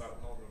 Yes. But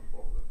not new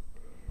problems.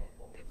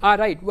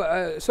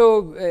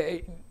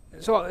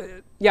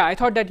 Right. Yeah, I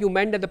thought that you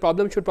meant that the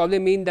problem should probably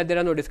mean that there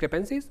are no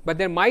discrepancies, but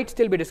there might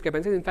still be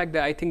discrepancies. In fact,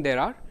 I think there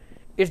are.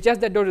 It's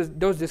just that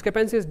those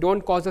discrepancies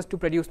don't cause us to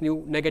produce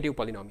new negative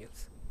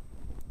polynomials.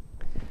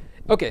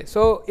 Okay,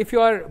 so if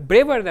you are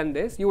braver than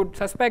this, you would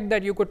suspect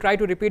that you could try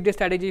to repeat this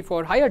strategy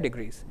for higher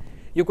degrees.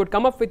 You could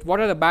come up with what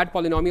are the bad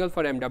polynomials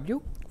for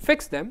MW,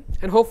 fix them,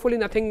 and hopefully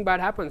nothing bad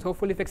happens.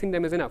 Hopefully fixing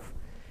them is enough.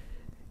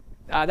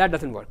 That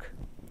doesn't work.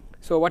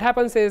 So what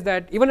happens is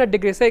that even at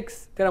degree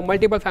 6, there are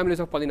multiple families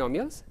of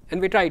polynomials,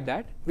 and we tried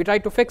that. We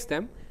tried to fix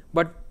them,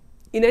 but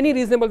in any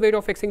reasonable way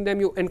of fixing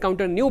them, you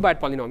encounter new bad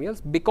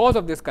polynomials because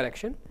of this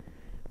correction,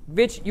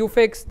 which you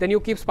fix, then you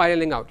keep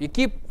spiraling out. You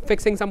keep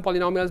fixing some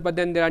polynomials, but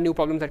then there are new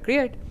problems that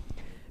create.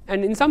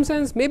 And in some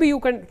sense, maybe you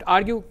can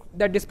argue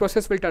that this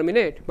process will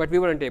terminate, but we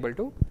weren't able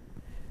to.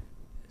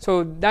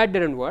 So that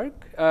didn't work.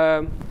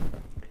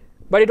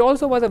 But it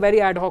also was a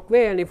very ad hoc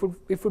way, and if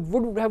it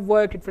would have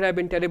worked, it would have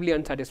been terribly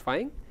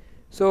unsatisfying.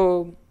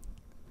 So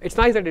it's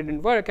nice that it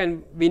didn't work,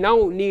 and we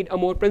now need a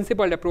more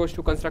principled approach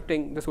to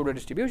constructing the pseudo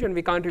distribution.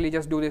 We can't really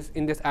just do this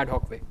in this ad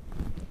hoc way.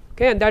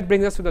 Okay, and that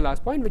brings us to the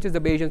last point, which is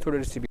the Bayesian pseudo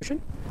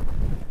distribution.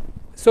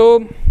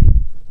 So,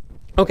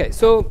 okay,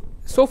 so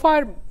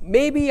far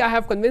maybe I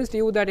have convinced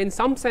you that in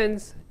some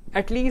sense,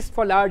 at least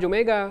for large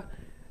omega,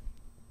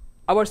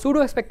 our pseudo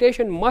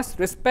expectation must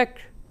respect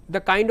the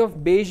kind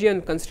of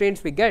Bayesian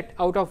constraints we get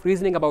out of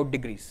reasoning about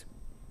degrees.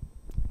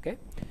 Okay,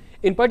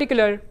 in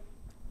particular,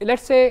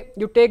 let's say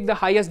you take the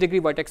highest degree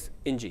vertex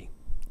in G.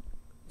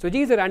 So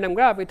G is a random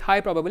graph with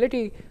high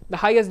probability. The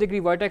highest degree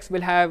vertex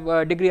will have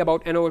a degree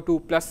about n over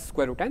 2 plus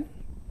square root n,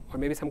 or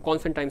maybe some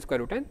constant times square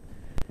root n.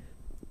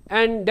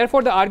 And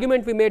therefore, the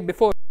argument we made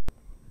before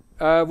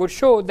would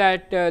show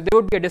that there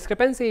would be a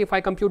discrepancy if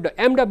I compute the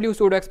MW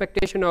pseudo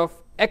expectation of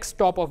x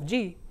top of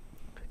G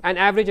and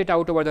average it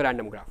out over the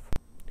random graph.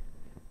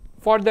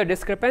 For the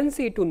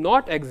discrepancy to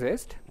not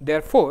exist,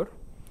 therefore,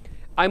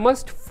 I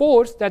must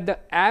force that the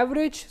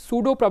average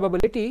pseudo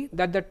probability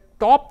that the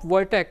top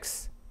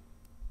vertex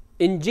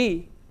in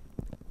G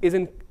is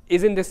in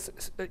this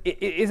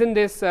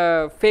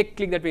fake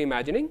clique that we are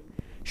imagining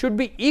should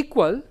be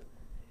equal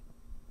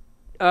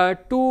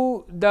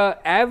to the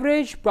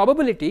average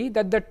probability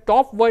that the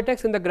top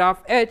vertex in the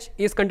graph H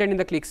is contained in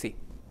the clique C.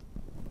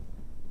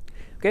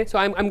 Okay, so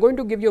I'm going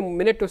to give you a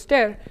minute to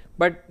stare,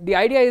 but the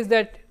idea is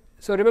that,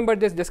 so remember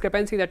this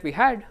discrepancy that we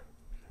had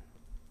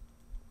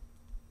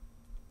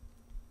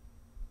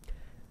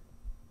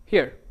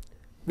here.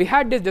 We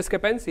had this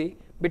discrepancy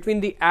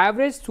between the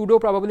average pseudo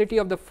probability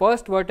of the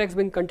first vertex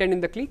being contained in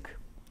the clique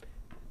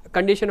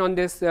condition on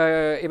this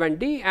event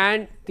D,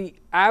 and the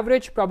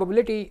average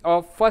probability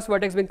of first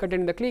vertex being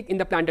contained in the clique in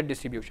the planted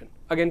distribution,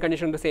 again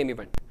condition on the same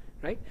event,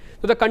 right.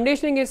 So the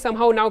conditioning is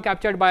somehow now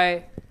captured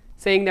by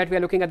saying that we are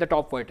looking at the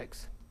top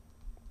vertex.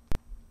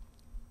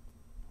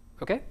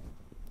 Okay.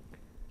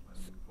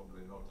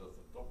 Probably not just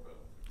the top vertex,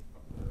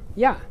 but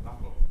yeah,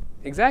 number.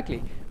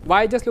 exactly.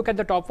 Why just look at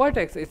the top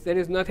vertex? If there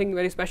is nothing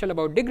very special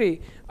about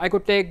degree, I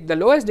could take the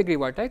lowest degree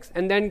vertex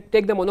and then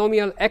take the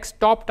monomial x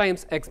top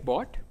times x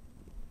bot,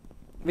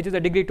 which is a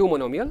degree 2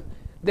 monomial.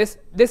 This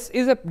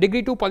is a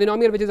degree 2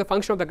 polynomial, which is a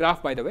function of the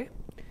graph, by the way.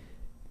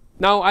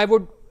 Now I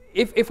would,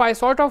 if I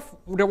sort of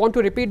want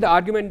to repeat the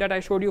argument that I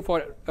showed you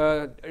for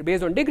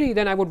based on degree,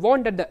 then I would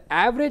want that the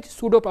average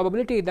pseudo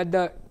probability that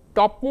the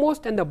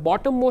topmost and the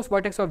bottommost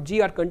vertex of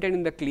G are contained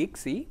in the clique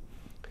C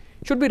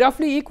should be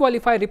roughly equal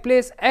if I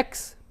replace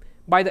x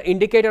by the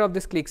indicator of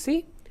this clique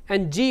C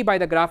and G by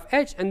the graph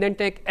H, and then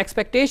take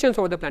expectations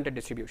over the planted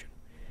distribution.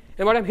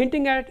 And what I am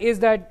hinting at is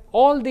that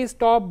all these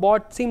top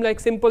bot seem like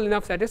simple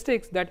enough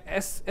statistics that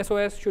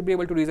SOS should be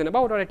able to reason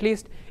about, or at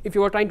least if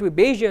you are trying to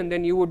be Bayesian,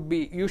 then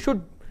you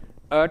should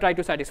try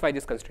to satisfy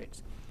these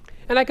constraints.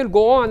 And I could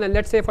go on and,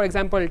 let's say for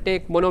example,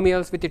 take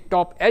monomials with the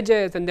top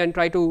edges and then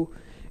try to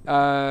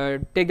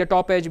take the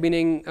top edge,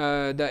 meaning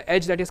the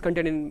edge that is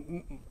contained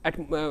in at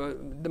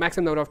the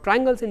maximum number of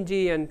triangles in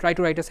G, and try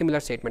to write a similar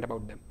statement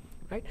about them,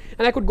 right.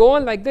 And I could go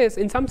on like this.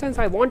 In some sense,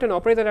 I want an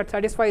operator that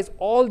satisfies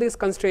all these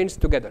constraints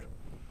together,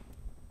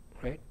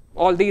 right,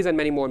 all these and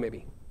many more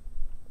maybe.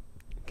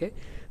 Okay.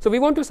 So we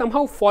want to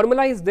somehow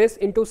formalize this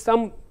into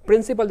some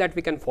principle that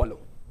we can follow,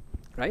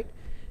 right.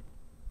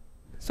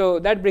 So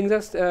that brings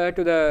us to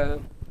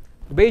the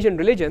Bayesian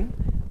religion,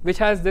 which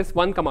has this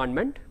one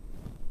commandment,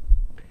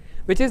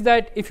 which is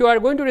that if you are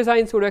going to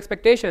design pseudo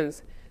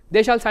expectations,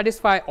 they shall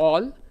satisfy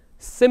all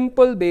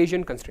simple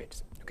Bayesian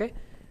constraints. Okay.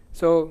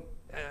 So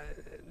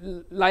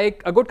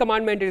like a good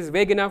commandment is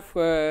vague enough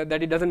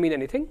that it doesn't mean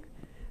anything.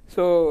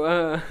 So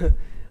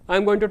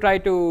I'm going to try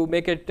to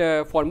make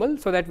it formal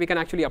so that we can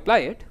actually apply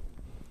it.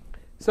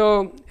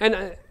 So and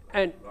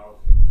Thou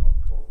should not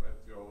covet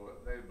your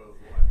neighbor's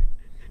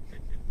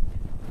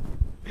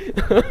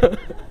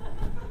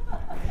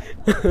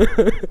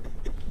wife.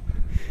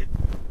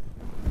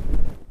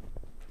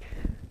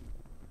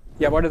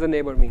 Yeah, what does a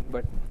neighbor mean?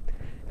 But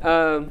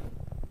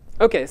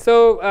okay,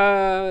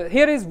 so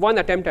here is one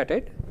attempt at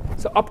it.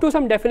 So up to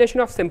some definition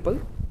of simple,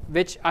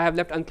 which I have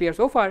left unclear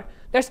so far,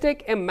 let's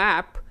take a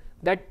map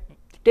that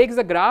takes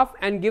the graph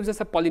and gives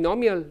us a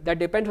polynomial that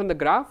depends on the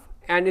graph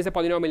and is a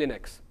polynomial in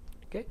X.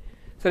 Okay.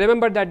 So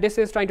remember that this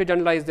is trying to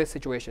generalize this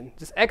situation.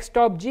 This x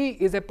top G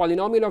is a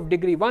polynomial of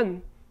degree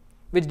 1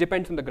 which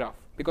depends on the graph,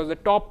 because the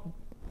top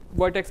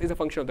vertex is a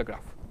function of the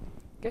graph.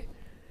 Okay.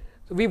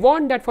 So we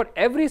want that for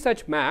every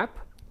such map,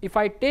 if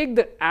I take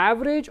the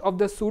average of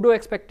the pseudo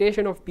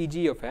expectation of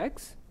PG of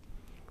X,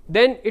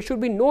 then it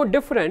should be no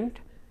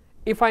different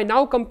if I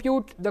now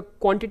compute the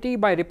quantity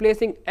by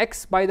replacing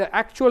X by the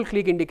actual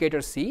clique indicator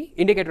of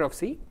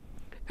C,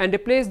 and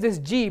replace this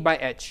G by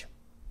H,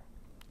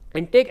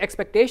 and take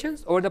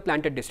expectations over the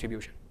planted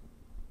distribution.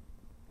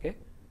 Okay.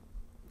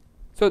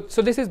 So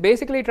this is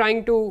basically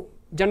trying to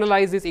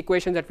generalize this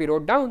equation that we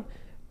wrote down,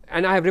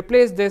 and I have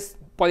replaced this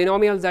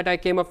polynomials that I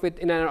came up with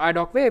in an ad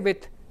hoc way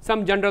with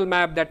some general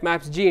map that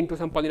maps G into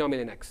some polynomial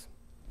in X.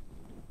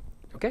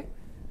 Okay.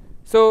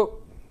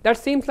 So that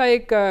seems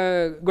like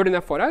good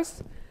enough for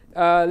us.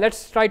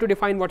 Let's try to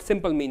define what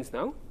simple means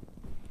now.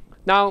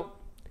 Now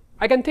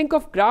I can think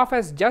of graph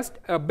as just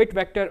a bit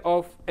vector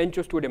of n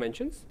choose 2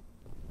 dimensions,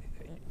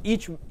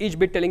 each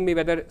bit telling me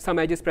whether some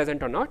edge is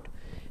present or not,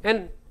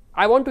 and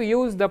I want to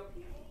use the,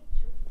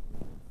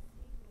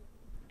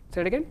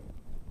 say it again.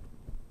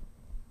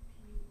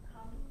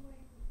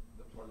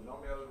 The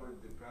polynomial will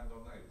depend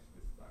on H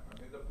this time. I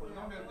mean, the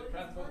polynomial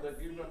depends on the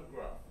given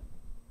graph.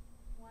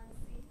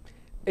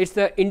 It's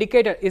the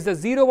indicator, is the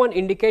 0 1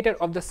 indicator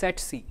of the set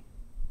C,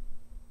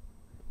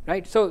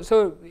 right.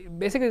 So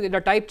basically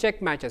the type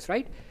check matches,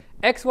 right.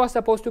 X was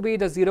supposed to be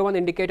the 0 1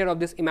 indicator of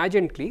this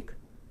imagined clique.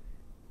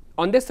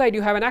 On this side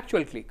you have an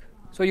actual clique,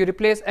 so you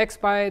replace X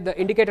by the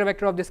indicator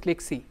vector of this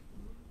clique C,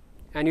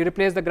 and you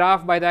replace the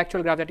graph by the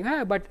actual graph that you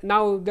have, but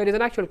now there is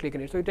an actual clique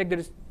in it, so you take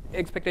the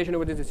expectation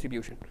over this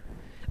distribution.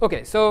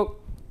 Okay, so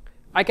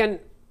I can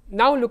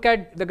now look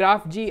at the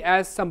graph G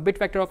as some bit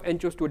vector of n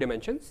choose 2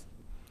 dimensions,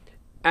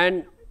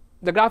 and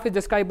the graph is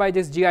described by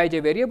this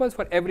Gij variables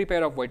for every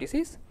pair of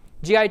vertices.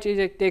 Gij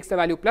takes the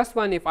value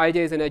 +1 if Ij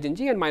is an edge in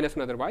G and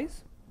 -1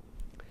 otherwise.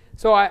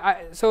 So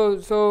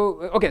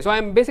okay, so I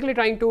am basically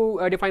trying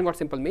to define what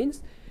simple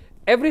means.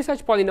 Every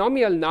such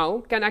polynomial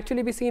now can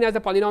actually be seen as a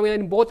polynomial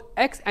in both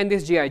X and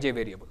these Gij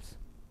variables.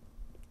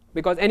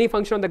 because any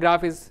function on the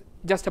graph is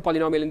just a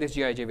polynomial in this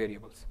Gij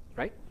variables,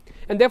 right?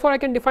 And therefore, I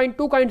can define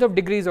two kinds of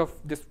degrees of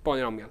this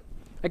polynomial.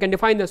 I can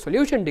define the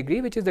solution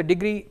degree, which is the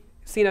degree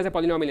seen as a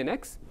polynomial in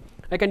X.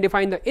 I can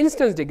define the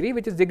instance degree,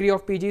 which is degree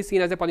of PG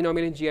seen as a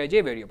polynomial in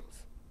Gij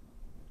variables.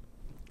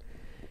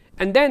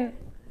 And then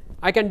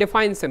I can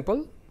define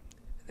simple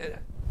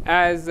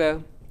as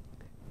a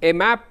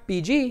map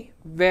PG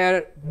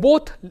where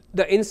both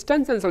the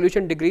instance and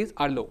solution degrees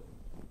are low.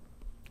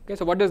 Okay,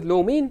 so what does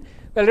low mean?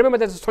 Well, remember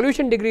that the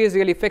solution degree is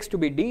really fixed to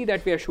be d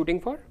that we are shooting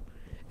for,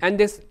 and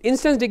this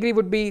instance degree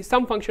would be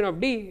some function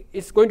of d.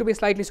 It's going to be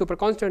slightly super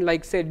constant,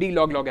 like say d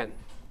log n.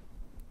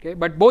 Okay,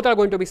 but both are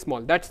going to be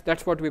small.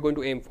 That's what we're going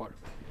to aim for.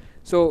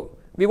 So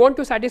we want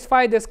to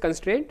satisfy this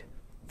constraint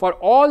for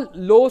all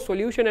low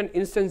solution and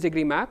instance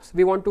degree maps.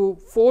 We want to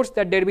force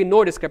that there be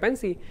no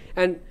discrepancy,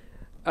 and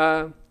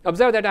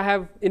observe that I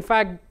have in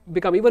fact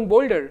become even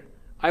bolder.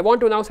 I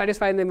want to now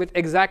satisfy them with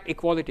exact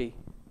equality,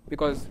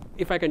 because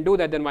if I can do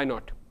that, then why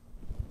not?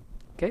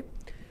 Okay.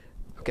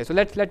 Okay, so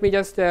let me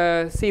just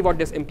see what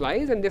this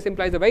implies, and this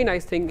implies a very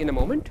nice thing in a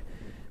moment.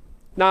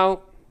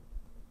 Now,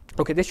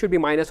 okay, this should be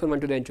 -1 1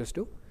 to the n choose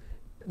 2.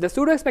 The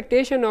pseudo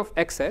expectation of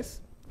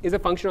xs is a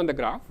function on the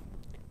graph.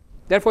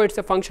 Therefore, it's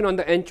a function on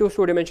the n choose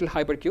 2 dimensional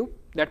hypercube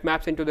that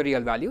maps into the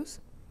real values.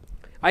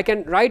 I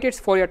can write its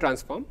Fourier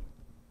transform,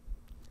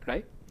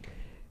 right?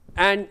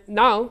 And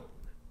now,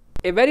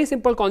 a very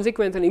simple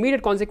consequence, an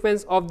immediate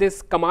consequence of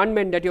this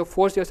commandment that you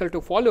force yourself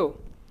to follow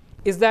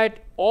is that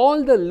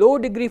all the low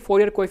degree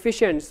Fourier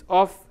coefficients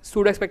of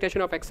pseudo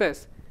expectation of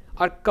xs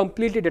are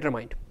completely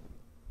determined.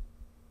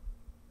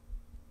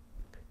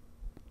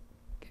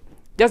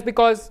 Just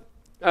because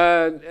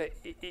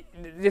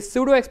this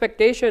pseudo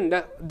expectation,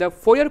 the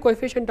Fourier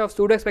coefficient of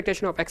pseudo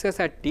expectation of xs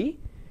at t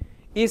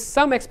is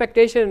some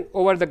expectation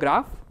over the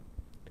graph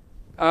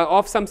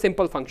of some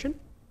simple function,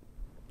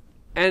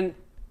 and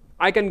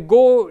I can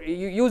go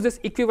use this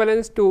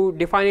equivalence to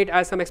define it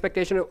as some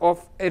expectation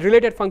of a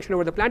related function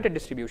over the planted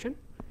distribution,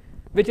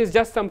 which is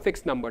just some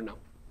fixed number now.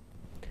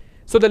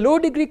 So the low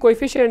degree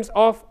coefficients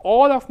of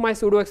all of my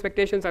pseudo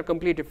expectations are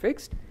completely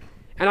fixed,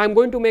 and I'm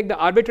going to make the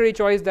arbitrary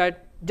choice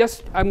that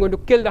just I'm going to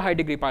kill the high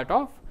degree part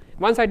off.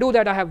 Once I do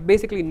that, I have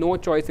basically no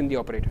choice in the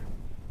operator.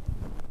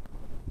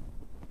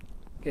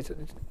 Okay, so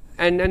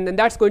and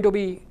that's going to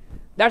be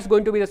the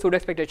pseudo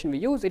expectation we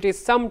use. It is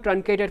some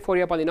truncated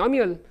Fourier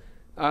polynomial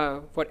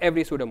for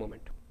every pseudo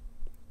moment.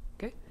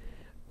 Okay.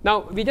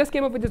 Now we just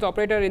came up with this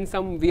operator in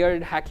some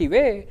weird hacky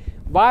way.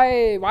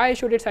 Why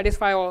should it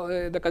satisfy all,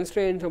 the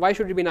constraints? Why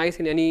should it be nice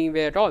in any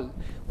way at all?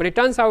 But it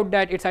turns out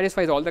that it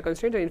satisfies all the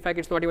constraints, and in fact,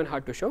 it's not even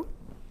hard to show.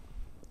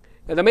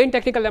 Now, the main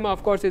technical lemma,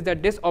 of course, is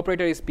that this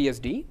operator is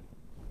PSD.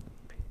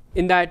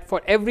 In that,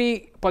 for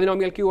every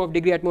polynomial q of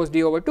degree at most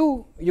d over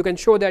 2, you can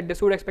show that the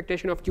pseudo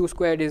expectation of q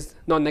squared is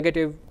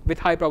non-negative with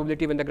high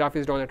probability when the graph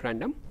is drawn at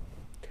random.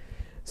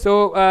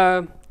 So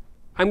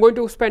I'm going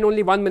to spend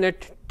only 1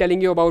 minute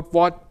telling you about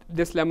what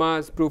this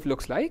lemma's proof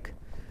looks like.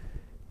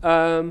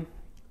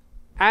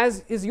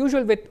 As is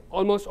usual with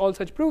almost all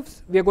such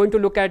proofs, we are going to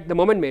look at the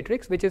moment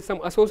matrix, which is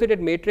some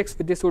associated matrix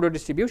with this pseudo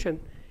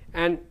distribution,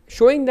 and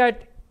showing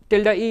that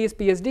tilde E is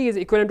PSD is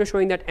equivalent to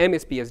showing that M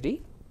is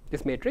PSD,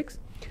 this matrix.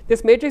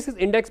 This matrix is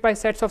indexed by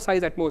sets of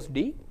size at most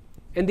d,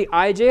 and the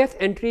ijth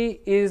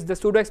entry is the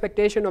pseudo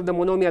expectation of the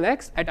monomial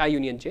x at I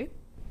union j.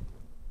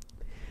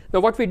 Now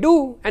what we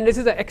do, and this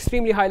is an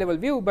extremely high level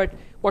view, but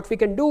what we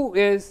can do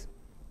is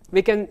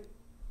we can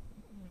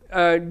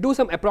do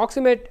some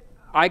approximate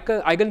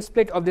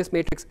eigensplit of this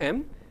matrix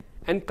M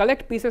and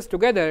collect pieces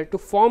together to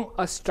form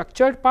a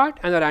structured part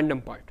and a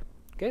random part.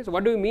 Okay, so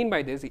what do we mean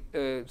by this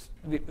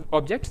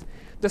objects?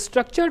 The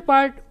structured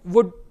part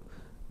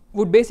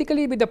would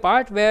basically be the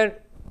part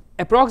where,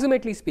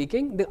 approximately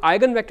speaking, the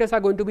eigenvectors are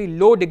going to be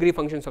low degree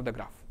functions of the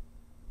graph.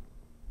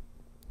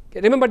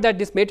 Okay, remember that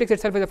this matrix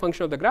itself is a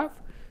function of the graph.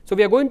 So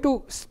we are going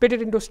to split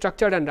it into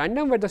structured and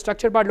random, where the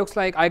structured part looks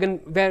like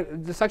where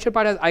the structured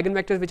part has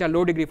eigenvectors which are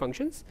low degree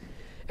functions,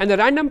 and the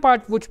random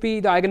part would be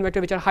the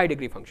eigenvector which are high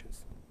degree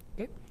functions.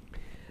 Okay.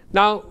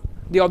 Now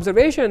the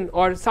observation,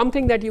 or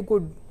something that you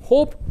could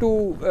hope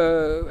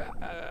to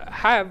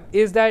have,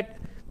 is that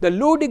the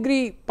low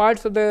degree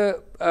parts of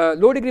the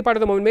part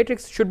of the moment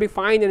matrix should be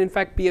fine, and in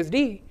fact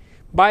PSD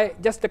by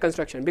just the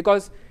construction,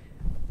 because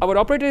our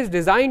operator is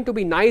designed to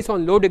be nice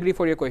on low degree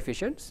Fourier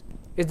coefficients.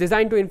 Is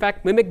designed to in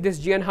fact mimic this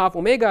g n half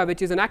omega,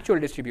 which is an actual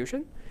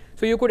distribution.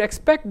 So you could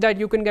expect that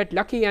you can get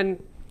lucky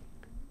and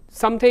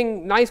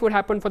something nice would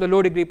happen for the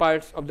low degree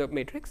parts of the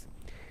matrix.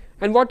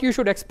 And what you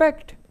should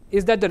expect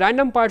is that the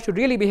random part should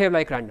really behave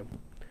like random.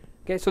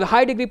 Okay, so the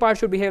high degree part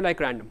should behave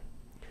like random.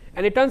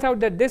 And it turns out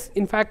that this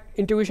in fact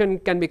intuition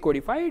can be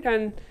codified,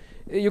 and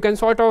you can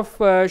sort of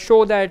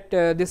show that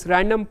this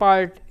random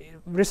part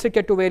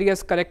restricted to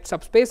various correct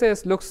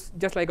subspaces looks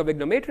just like a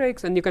Wigner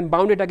matrix, and you can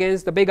bound it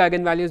against the big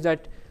eigenvalues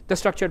that the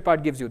structured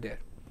part gives you there.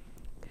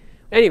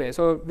 Anyway,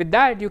 so with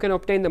that you can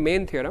obtain the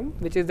main theorem,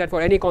 which is that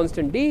for any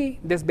constant d,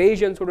 this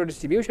Bayesian pseudo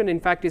distribution in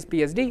fact is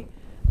PSD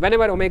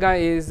whenever omega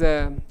is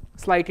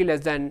slightly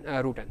less than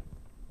root n.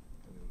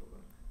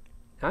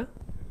 Huh?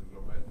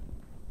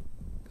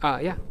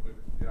 Yeah. Yeah,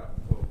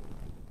 so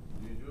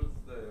you use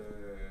the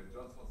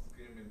Johnson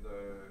scheme in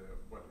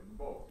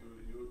both.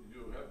 You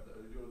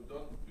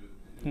don't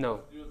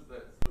No. just use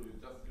that, so you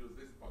just use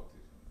this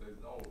partition. There's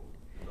no,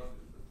 you don't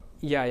use the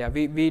Johnson. Yeah,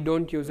 we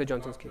don't use the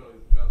Johnson scheme. Structure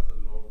is just a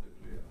low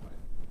degree,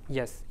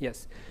 right?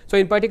 Yes. So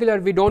in particular,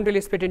 we don't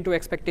really split into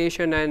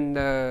expectation and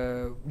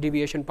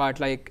deviation part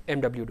like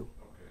MW do.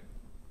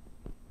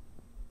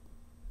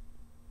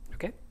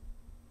 Okay.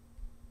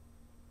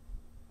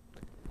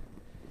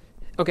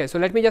 Okay, so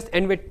let me just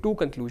end with two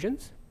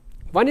conclusions.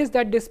 One is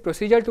that this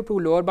procedure to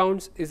prove lower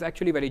bounds is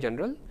actually very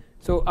general.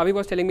 So Avi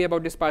was telling me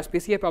about this sparse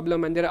PCA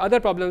problem, and there are other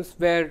problems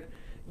where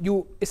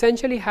you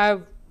essentially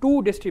have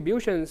two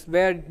distributions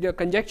where the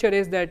conjecture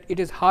is that it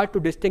is hard to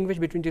distinguish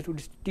between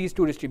these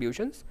two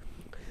distributions.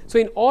 So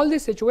in all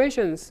these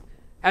situations,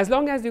 as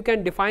long as you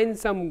can define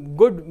some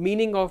good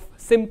meaning of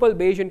simple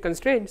Bayesian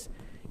constraints,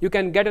 you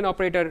can get an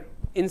operator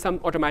in some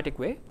automatic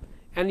way,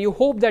 and you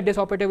hope that this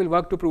operator will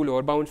work to prove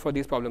lower bounds for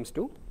these problems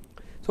too.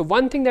 So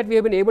one thing that we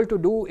have been able to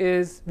do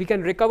is we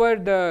can recover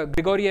the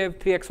Grigoriev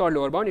 3 XOR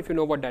lower bound, if you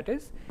know what that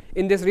is,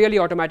 in this really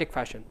automatic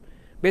fashion.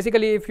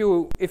 Basically, if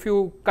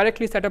you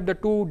correctly set up the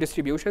two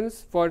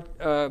distributions for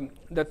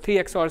the 3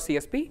 XOR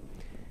CSP,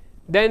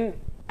 then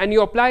and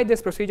you apply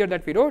this procedure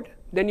that we wrote,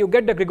 then you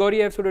get the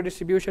Grigoriev pseudo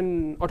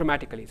distribution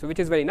automatically. So which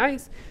is very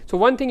nice. So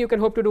one thing you can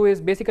hope to do is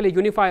basically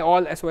unify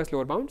all SOS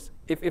lower bounds.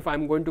 If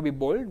I'm going to be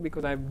bold,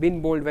 because I've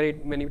been bold very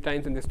many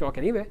times in this talk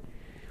anyway.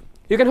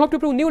 You can hope to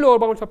prove new lower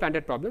bounds for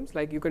planted problems,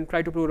 like you can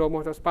try to prove lower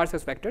bounds of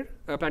sparses vector,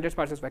 planted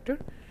sparses vector.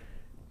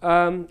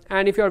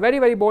 And if you are very,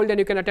 very bold, then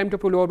you can attempt to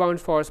prove lower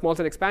bounds for small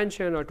cell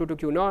expansion or 2 to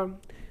Q norm.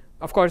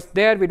 Of course,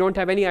 there we don't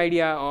have any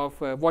idea of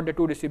what the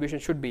two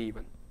distributions should be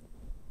even.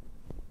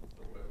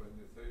 So when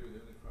you say you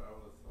unify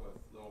all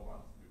the lower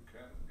bounds, you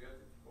can get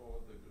it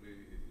for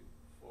degree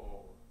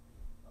 4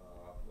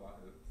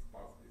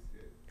 sparse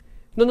PCA?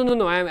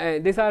 No.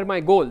 These are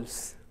my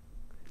goals.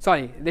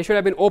 Sorry, they should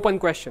have been open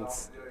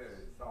questions.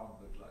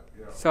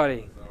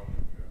 Sorry.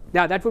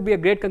 Yeah, that would be a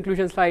great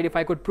conclusion slide if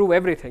I could prove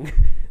everything.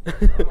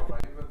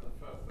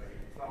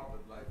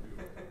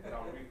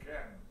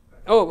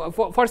 Oh,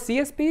 for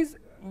CSPs,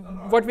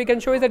 what we can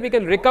show is that we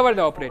can recover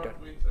the operator.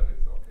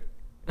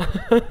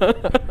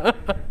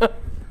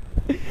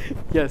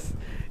 Yes.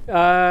 So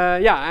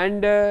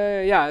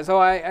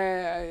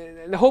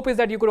the hope is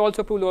that you could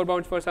also prove lower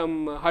bounds for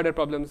some harder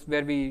problems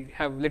where we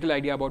have little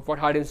idea about what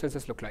hard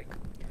instances look like.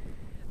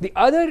 The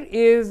other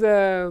is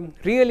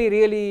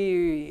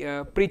really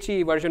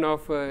preachy version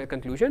of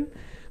conclusion,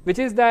 which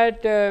is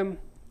that,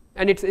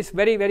 and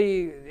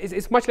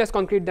it's much less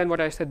concrete than what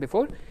I said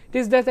before. It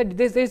is that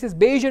there's this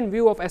Bayesian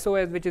view of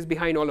SOS which is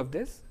behind all of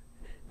this,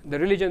 the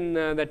religion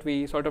that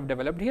we sort of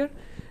developed here,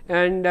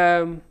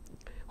 and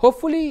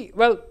hopefully,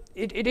 well,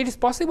 it is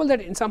possible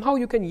that somehow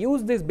you can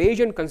use these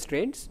Bayesian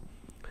constraints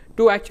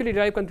to actually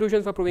derive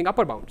conclusions for proving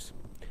upper bounds.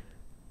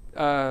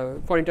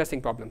 For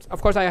interesting problems.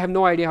 Of course, I have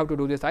no idea how to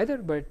do this either,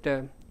 but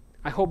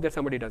I hope that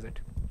somebody does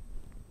it.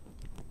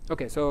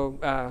 Okay, so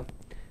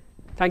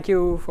thank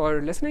you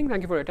for listening.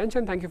 Thank you for your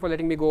attention. Thank you for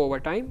letting me go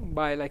over time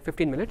by like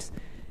 15 minutes.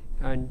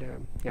 And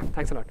yeah,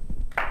 thanks a lot.